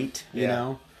it's light, you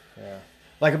know? Yeah.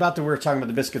 Like we were talking about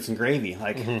the biscuits and gravy.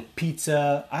 Like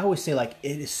pizza, I always say, like,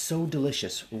 it is so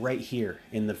delicious right here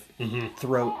in the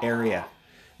throat area.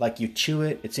 Like, you chew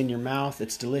it, it's in your mouth,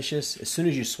 it's delicious. As soon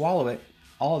as you swallow it,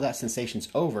 all of that sensation's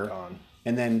over. Gone.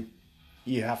 And then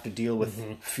you have to deal with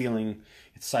feeling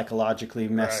it's psychologically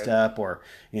messed up, or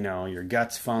your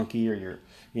gut's funky, or your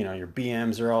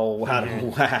BMs are all out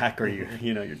of whack, or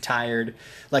you're tired.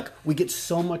 Like, we get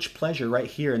so much pleasure right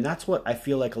here, and that's what I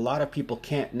feel like a lot of people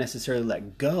can't necessarily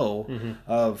let go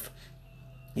of.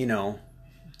 The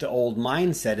old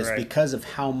mindset is because of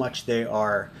how much they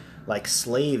are like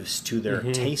slaves to their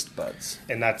taste buds.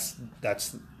 And that's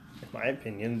in my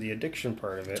opinion, the addiction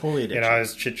part of it. Totally addiction. I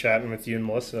was chit-chatting with you and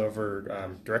Melissa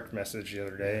over direct message the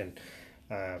other day,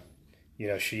 and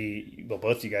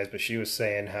both you guys, but she was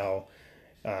saying how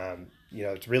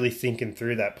it's really thinking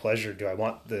through that pleasure. Do I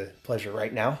want the pleasure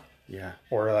right now? Yeah.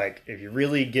 Or like, if you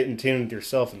really get in tune with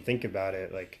yourself and think about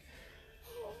it, like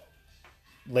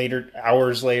later,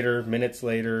 hours later, minutes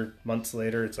later, months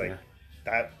later, it's like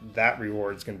that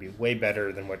reward is going to be way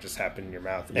better than what just happened in your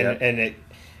mouth.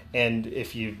 And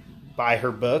if you buy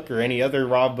her book or any other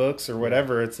raw books or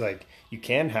whatever, it's like you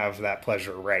can have that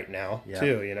pleasure right now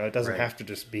too. It doesn't have to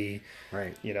just be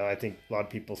right. I think a lot of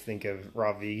people think of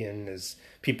raw vegan as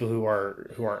people who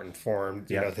aren't informed.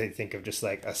 They think of just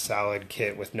like a salad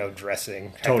kit with no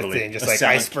dressing type of thing, just like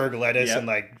iceberg lettuce and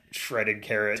like shredded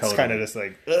carrots. Kind of just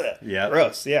like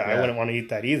gross. I wouldn't want to eat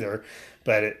that either.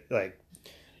 But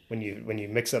when you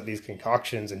mix up these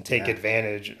concoctions and take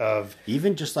advantage of,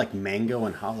 even just like mango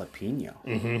and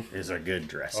jalapeno is a good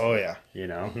dressing. Oh yeah,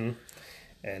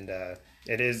 and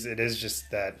it is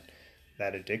just that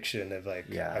addiction of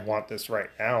like, I want this right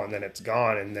now, and then it's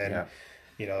gone, and then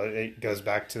it goes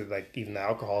back to like even the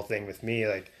alcohol thing with me.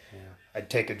 Like I'd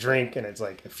take a drink and it's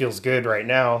like it feels good right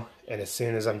now, and as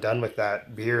soon as I'm done with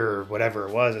that beer or whatever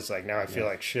it was, it's like now I feel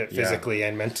like shit physically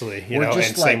and mentally. And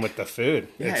same with the food.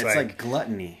 Yeah, it's like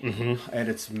gluttony at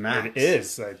its max. It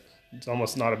is. Like, it's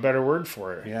almost not a better word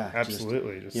for it. Yeah,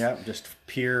 absolutely. Just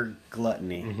pure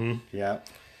gluttony. Yeah.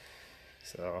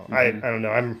 So I don't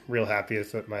know. I'm real happy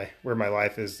with where my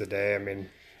life is today. I mean,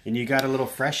 and you got a little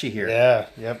freshie here. Yeah.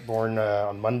 Yep. Born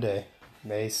on Monday,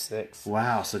 May 6th.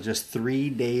 Wow. So just 3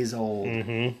 days old,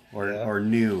 or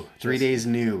new. 3 days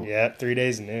new. Yeah, 3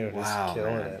 days new. Wow, just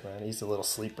killing it, man. He's a little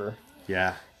sleeper.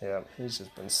 Yeah. Yeah, he's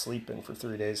just been sleeping for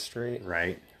 3 days straight.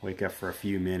 Right. Wake up for a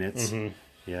few minutes.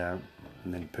 Yeah.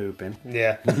 And then pooping.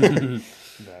 Yeah.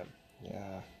 But,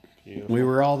 yeah. Beautiful. We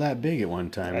were all that big at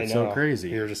one time. It's so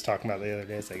crazy. We were just talking about the other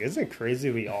day. It's like, isn't it crazy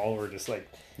we all were just like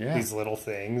these little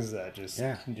things that just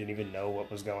didn't even know what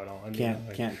was going on.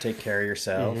 Can't take care of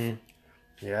yourself.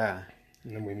 Yeah.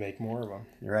 And then we make more of them.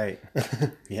 Right.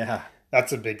 Yeah.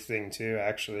 That's a big thing too,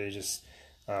 actually. Just,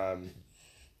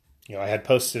 I had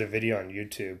posted a video on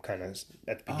YouTube kind of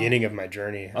at the beginning of my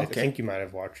journey. Okay. I think you might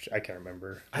have watched. I can't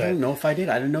remember. I don't know if I did.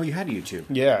 I didn't know you had YouTube.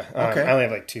 Yeah. Okay. I only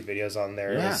have like 2 videos on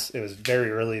there. Yeah. It was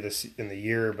very early in the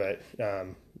year, but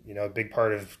a big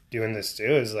part of doing this too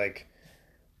is like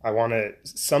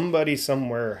somebody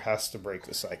somewhere has to break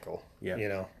the cycle.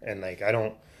 Yeah. And like I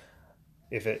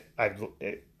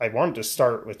want to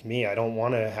start with me. I don't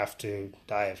want to have to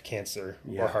die of cancer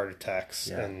or heart attacks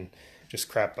and just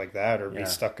crap like that, or be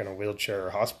stuck in a wheelchair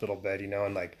or hospital bed,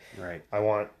 and like, I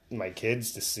want my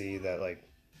kids to see that like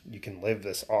you can live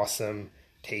this awesome,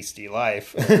 tasty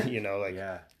life,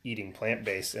 eating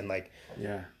plant-based and like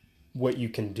what you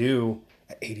can do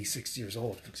at 86 years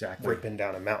old. Exactly. Ripping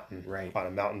down a mountain on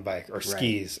a mountain bike or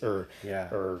skis or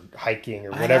hiking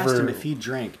or I whatever. I asked him if he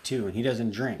drank too, and he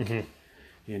doesn't drink,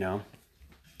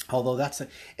 although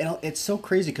it's so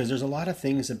crazy because there's a lot of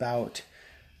things about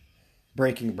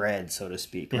breaking bread, so to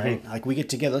speak, right? Like we get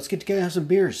together, let's get together and have some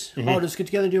beers. Oh, let's get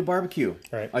together and do a barbecue.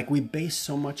 Right. Like we base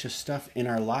so much of stuff in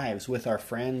our lives with our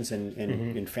friends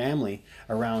and family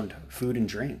around food and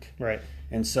drink. Right.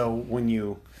 And so when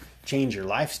you change your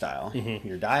lifestyle,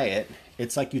 your diet,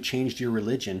 it's like you changed your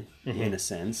religion in a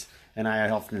sense. And I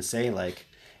often say like,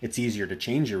 it's easier to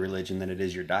change your religion than it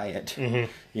is your diet,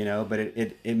 but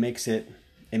it makes it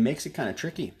kind of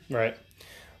tricky. Right.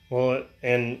 Well,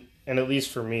 and at least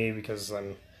for me, because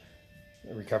I'm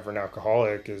a recovering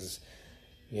alcoholic, is,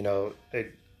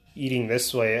 eating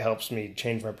this way, it helps me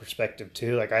change my perspective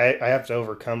too. Like I have to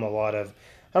overcome a lot of,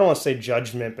 I don't want to say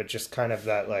judgment, but just kind of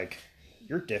that, like,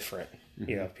 you're different.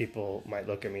 People might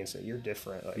look at me and say, you're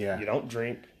different. Like you don't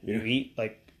drink, you eat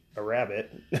like a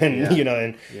rabbit, and,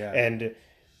 and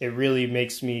it really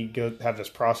makes me go have this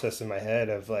process in my head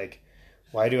of like,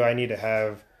 why do I need to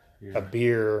have a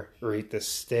beer or eat this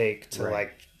steak to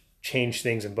like change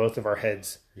things in both of our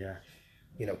heads,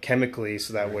 chemically,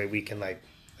 so that way we can like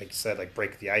you said, like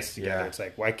break the ice together. It's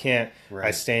like, why can't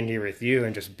I stand here with you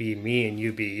and just be me and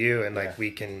you be you, and like we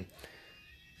can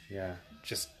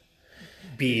just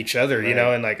be each other,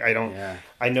 and like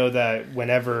I know that when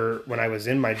I was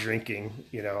in my drinking,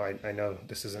 I know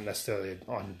this isn't necessarily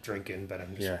on drinking, but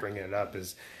I'm just bringing it up,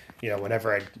 is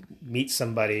whenever I'd meet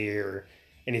somebody or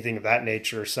anything of that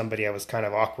nature, or somebody I was kind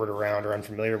of awkward around or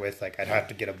unfamiliar with, like I'd have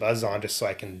to get a buzz on just so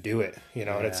I can do it,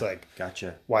 and it's like,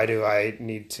 gotcha. Why do I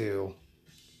need to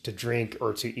drink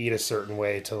or to eat a certain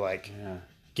way to like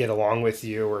get along with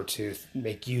you or to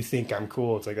make you think I'm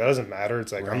cool? It's like, that doesn't matter.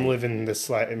 It's like, I'm living this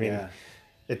life. I mean,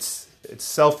 it's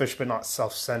selfish, but not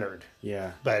self-centered.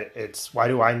 Yeah. But it's, why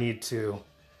do I need to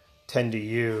tend to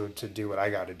you to do what I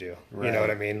got to do? Right. You know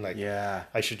what I mean? Like,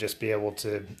 I should just be able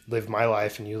to live my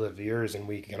life and you live yours, and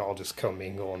we can all just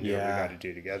commingle and do what we got to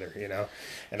do together,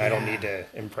 And I don't need to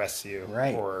impress you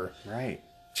or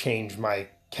change my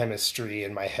chemistry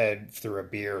in my head through a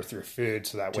beer or through food,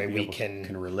 so that way we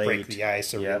can relate, break the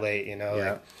ice or relate,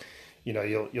 like,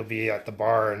 you'll be at the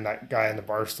bar and that guy on the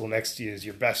bar stool next to you is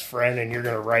your best friend, and you're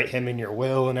going to write him in your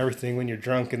will and everything when you're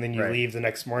drunk, and then you leave the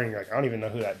next morning, you're like, I don't even know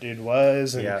who that dude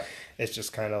was. And it's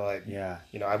just kind of like,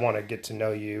 I want to get to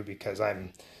know you because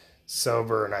I'm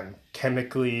sober and I'm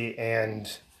chemically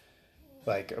and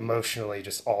like emotionally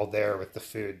just all there with the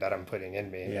food that I'm putting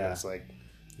in me. And it's like,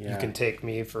 you can take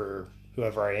me for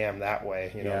whoever I am that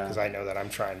way, because I know that I'm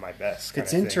trying my best.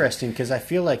 It's interesting because I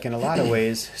feel like in a lot of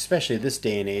ways, especially this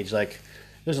day and age, like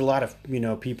there's a lot of,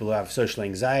 people who have social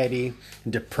anxiety,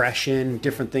 depression,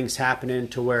 different things happening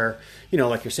to where,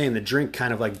 like you're saying, the drink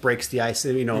kind of like breaks the ice,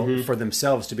 for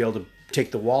themselves to be able to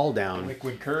take the wall down.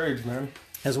 Liquid courage, man.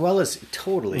 As well as,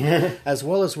 totally, as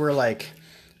well as we're like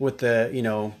with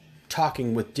the,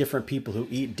 talking with different people who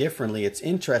eat differently. It's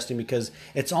interesting because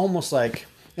it's almost like,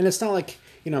 and it's not like,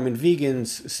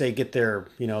 vegans say get their,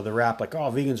 the rap like,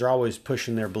 oh, vegans are always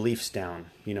pushing their beliefs down,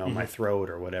 my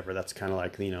throat or whatever. That's kind of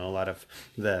like, a lot of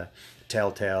the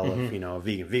telltale of, a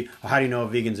vegan. How do you know a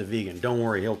vegan's a vegan? Don't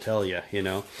worry, he'll tell you,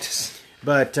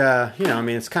 But,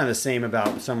 it's kind of the same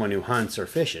about someone who hunts or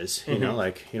fishes, how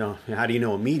do you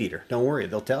know a meat eater? Don't worry,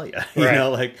 they'll tell you,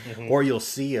 or you'll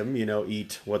see them,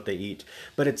 eat what they eat.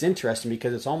 But it's interesting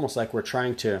because it's almost like we're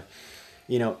trying to,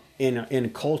 you know, in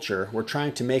culture, we're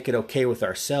trying to make it okay with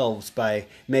ourselves by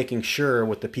making sure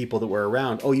with the people that we're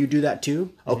around, oh, you do that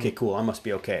too? Okay, cool. I must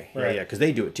be okay. Right. Yeah, because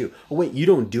they do it too. Oh, wait, you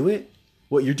don't do it?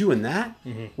 What, you're doing that?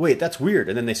 Wait, that's weird.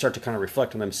 And then they start to kind of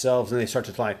reflect on themselves, and they start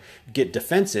to like get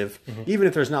defensive, even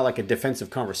if there's not like a defensive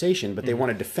conversation, but they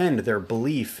want to defend their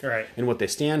belief Right. and what they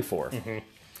stand for.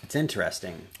 It's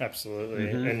interesting. Absolutely.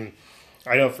 And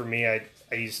I know for me, I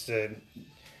used to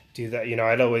do that. You know,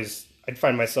 I'd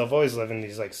find myself always living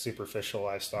these like superficial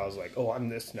lifestyles, like, oh, I'm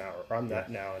this now, or I'm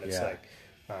that now. And it's Yeah. like,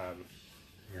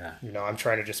 Yeah. you know, I'm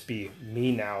trying to just be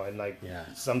me now. And like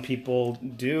some people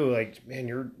do, like, man,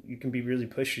 you can be really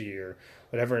pushy or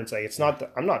whatever. And it's like, it's not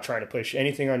that I'm not trying to push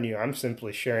anything on you. I'm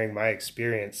simply sharing my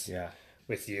experience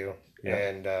with you. Yeah.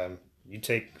 And you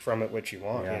take from it what you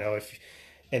want, Yeah. you know,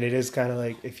 and it is kind of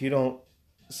like, if you don't,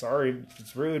 sorry if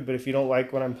it's rude, but if you don't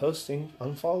like what I'm posting,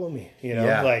 unfollow me, you know.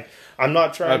 Yeah. Like, I'm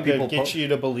not trying to people get you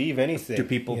to believe anything. Do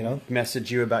people you know? message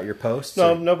you about your posts?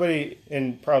 No, or- nobody,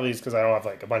 and probably it's because I don't have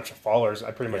like a bunch of followers.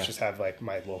 I pretty much just have like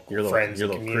my local friends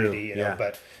and community, you know.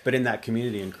 But in that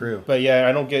community and crew. But yeah,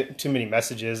 I don't get too many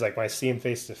messages. Like when I see them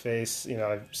face to face, you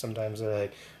know, sometimes they're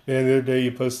like, man, the other day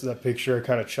you posted that picture, I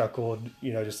kind of chuckled,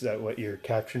 you know, just at what your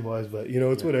caption was, but you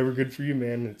know, it's whatever, good for you,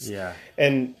 man.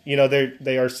 And you know,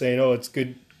 they are saying, oh, it's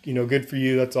good, you know, good for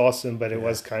you, that's awesome, but it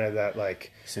was kind of that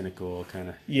like cynical kind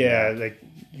of. like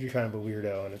you're kind of a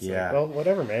weirdo, and it's like, well,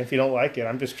 whatever, man. If you don't like it,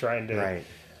 I'm just trying to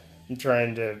I'm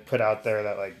trying to put out there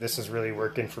that like this is really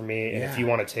working for me, and if you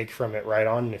want to take from it, right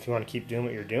on. And if you want to keep doing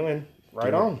what you're doing,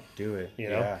 right on. Do it. You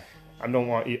know, I don't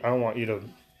want you to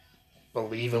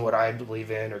believe in what I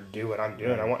believe in or do what I'm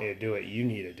doing. I want you to do what you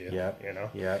need to do. You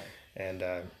know. And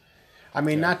I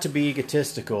mean, not to be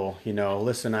egotistical, you know,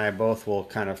 Alyssa and I both will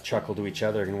kind of chuckle to each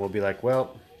other, and we'll be like,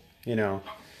 well, you know,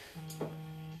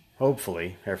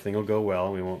 hopefully everything will go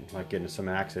well. We won't like get into some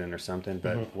accident or something,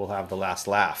 but we'll have the last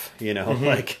laugh, you know,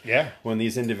 like when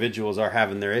these individuals are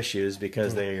having their issues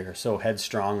because they are so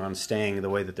headstrong on staying the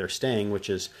way that they're staying, which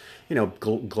is, you know,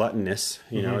 gluttonous,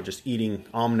 you know, just eating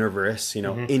omnivorous, you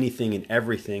know, anything and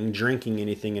everything, drinking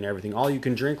anything and everything. All you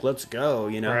can drink, let's go,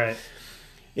 you know. Right.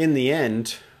 In the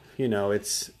end, you know,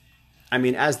 I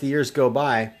mean, as the years go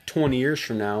by, 20 years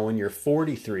from now, when you're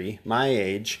 43, my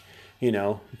age, you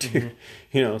know,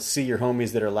 you know, see your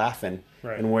homies that are laughing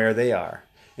and where they are.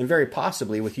 And very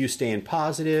possibly with you staying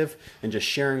positive and just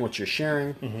sharing what you're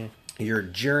sharing, your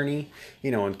journey,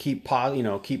 you know, and keep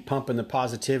pumping the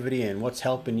positivity and what's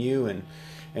helping you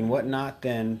and whatnot,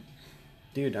 then,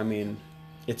 dude, I mean,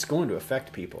 it's going to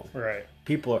affect people. Right.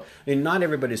 People are, and not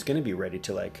everybody's going to be ready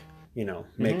to like, you know,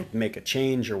 make a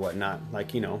change or whatnot.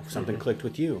 Like, you know, something clicked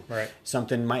with you. Right.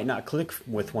 Something might not click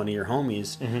with one of your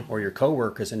homies or your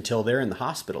coworkers until they're in the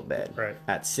hospital bed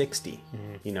at 60.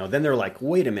 You know, then they're like,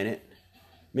 wait a minute,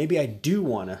 maybe I do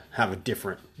want to have a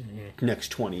different next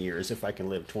 20 years if I can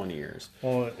live 20 years.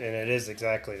 Well, and it is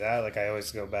exactly that. Like, I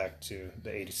always go back to the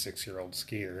 86-year-old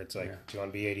skier. It's like, do you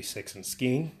want to be 86 and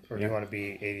skiing, or do you want to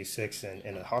be 86 and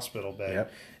in a hospital bed?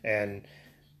 And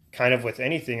kind of with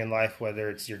anything in life, whether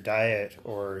it's your diet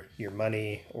or your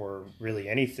money or really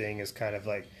anything, is kind of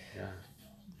like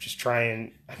just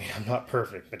trying. I mean, I'm not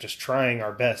perfect, but just trying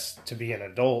our best to be an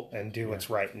adult and do what's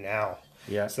right now.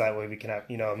 So that way we can have,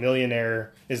 you know, a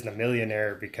millionaire isn't a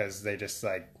millionaire because they just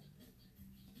like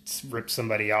ripped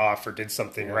somebody off or did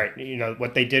something right. You know,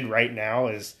 what they did right now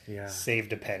is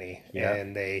saved a penny,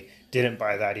 and they didn't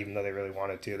buy that even though they really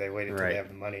wanted to. They waited till they have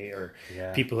the money. Or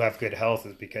people who have good health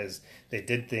is because they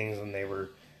did things when they were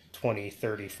 20,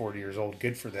 30, 40 years old,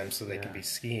 good for them, so they can be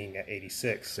skiing at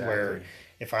 86. Where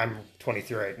if I'm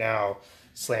 23 right now,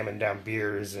 slamming down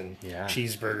beers and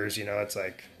cheeseburgers, you know, it's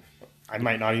like, I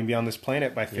might not even be on this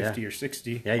planet by 50 or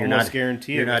 60. Yeah, you're almost not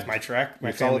guarantee it. With my track, my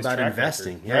it's all family's about track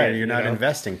investing. record. Yeah, you're not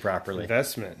investing properly.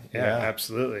 Investment. Yeah,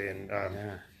 absolutely.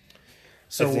 And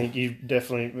so I think you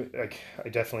definitely, like, I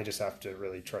definitely just have to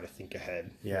really try to think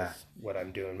ahead. With what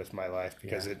I'm doing with my life,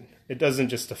 because it doesn't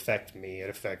just affect me. It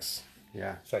affects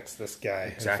this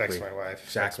guy. It affects my wife.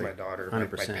 Affects my daughter.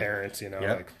 100%. My parents. You know,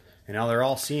 like, and now they're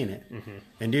all seeing it.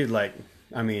 And dude, like,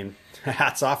 I mean,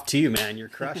 hats off to you, man. You're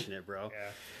crushing it, bro.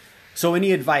 So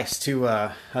any advice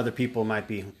to other people might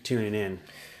be tuning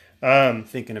in,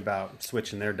 thinking about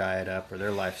switching their diet up or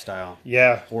their lifestyle?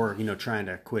 Or, you know, trying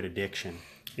to quit addiction?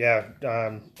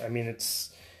 I mean,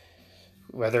 it's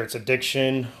whether it's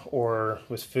addiction or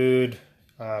with food,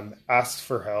 ask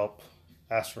for help.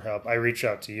 I reach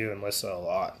out to you and Alyssa a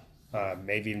lot,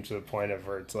 maybe even to the point of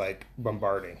where it's like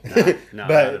bombarding. No,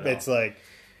 but it's like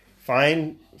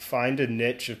find a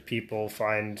niche of people,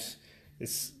 find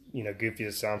this, you know, goofy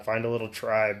as it sounds, find a little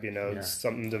tribe, you know,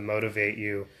 something to motivate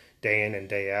you day in and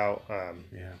day out.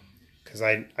 Yeah. Because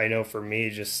I know for me,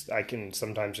 just I can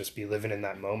sometimes just be living in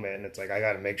that moment, and it's like I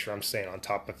got to make sure I'm staying on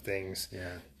top of things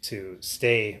to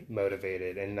stay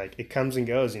motivated. And like it comes and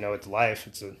goes, you know, it's life.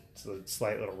 It's a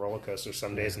slight little roller coaster.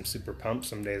 Some days I'm super pumped,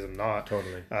 some days I'm not.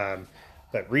 Totally.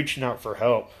 But reaching out for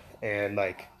help and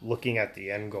like looking at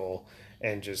the end goal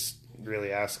and just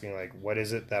really asking like, what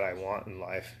is it that I want in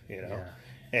life, you know?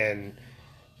 And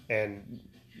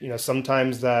you know,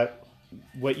 sometimes that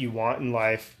what you want in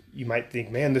life, you might think,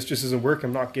 man, this just isn't working.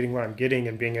 I'm not getting what I'm getting,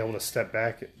 and being able to step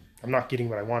back. I'm not getting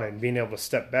what I wanted, and being able to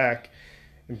step back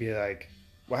and be like,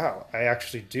 wow, I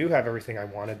actually do have everything I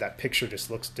wanted. That picture just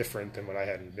looks different than what I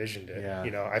had envisioned it. Yeah.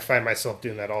 You know, I find myself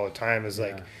doing that all the time is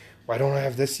like, why don't I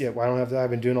have this yet? Why don't I have that?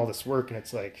 I've been doing all this work, and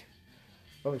it's like,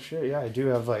 oh shit, yeah, I do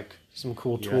have like some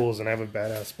cool tools, and I have a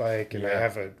badass bike, and I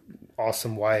have an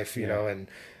awesome wife, you know, and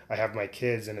I have my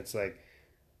kids, and it's like,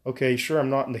 okay, sure,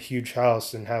 I'm not in the huge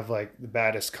house and have like the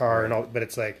baddest car and all, but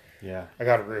it's like, I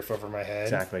got a roof over my head.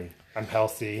 Exactly. I'm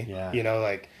healthy. You know,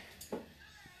 like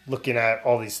looking at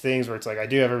all these things where it's like, I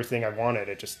do have everything I wanted.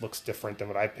 It just looks different than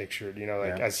what I pictured, you know,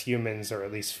 like as humans, or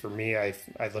at least for me, I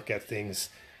look at things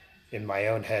in my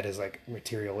own head as like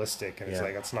materialistic, and it's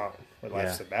like, that's not what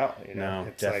life's about, you know. No,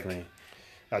 it's definitely.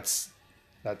 Like,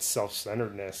 that's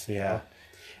self-centeredness. You know?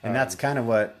 And that's kind of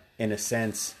what, in a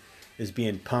sense, is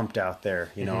being pumped out there,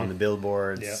 you know, on the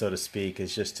billboards, so to speak,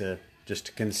 is just to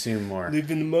consume more. Live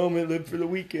in the moment, live for the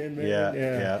weekend, man.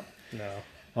 Yeah. No.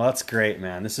 Well, that's great,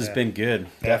 man. This has been good.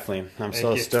 Definitely. I'm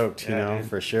so stoked, you know, dude.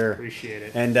 for sure. Appreciate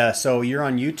it. And so you're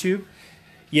on YouTube?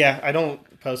 Yeah, I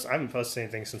haven't posted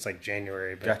anything since like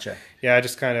January. But Gotcha. Yeah,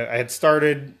 I had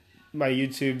started my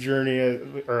YouTube journey,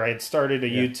 or I had started a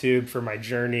YouTube for my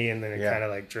journey, and then it kind of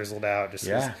like drizzled out. Just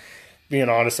being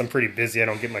honest, I'm pretty busy. I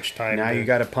don't get much time. Now you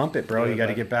got to pump it, bro. You got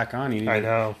to get back on. You need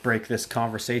to break this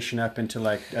conversation up into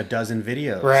like a dozen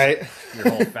videos. Right. Your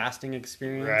whole fasting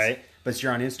experience. Right. But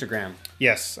you're on Instagram.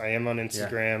 Yes, I am on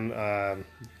Instagram. Yeah.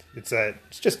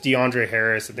 It's just DeAndre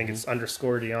Harris. I think it's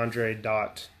 _DeAndre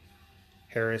dot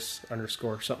Harris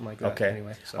 _ something like that. Okay.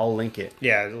 Anyway, so. I'll link it.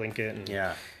 Yeah, link it. And,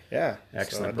 yeah. Excellent.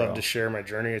 So I'd love to share my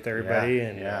journey with everybody.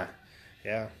 And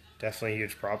yeah. Definitely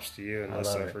huge props to you and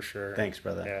Lisa for sure. Thanks,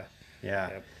 brother. Yeah.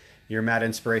 Yep. You're mad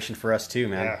inspiration for us too,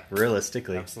 man.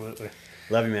 Realistically. Absolutely.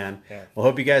 Love you, man. Yeah. Well,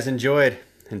 hope you guys enjoyed.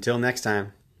 Until next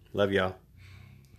time. Love y'all.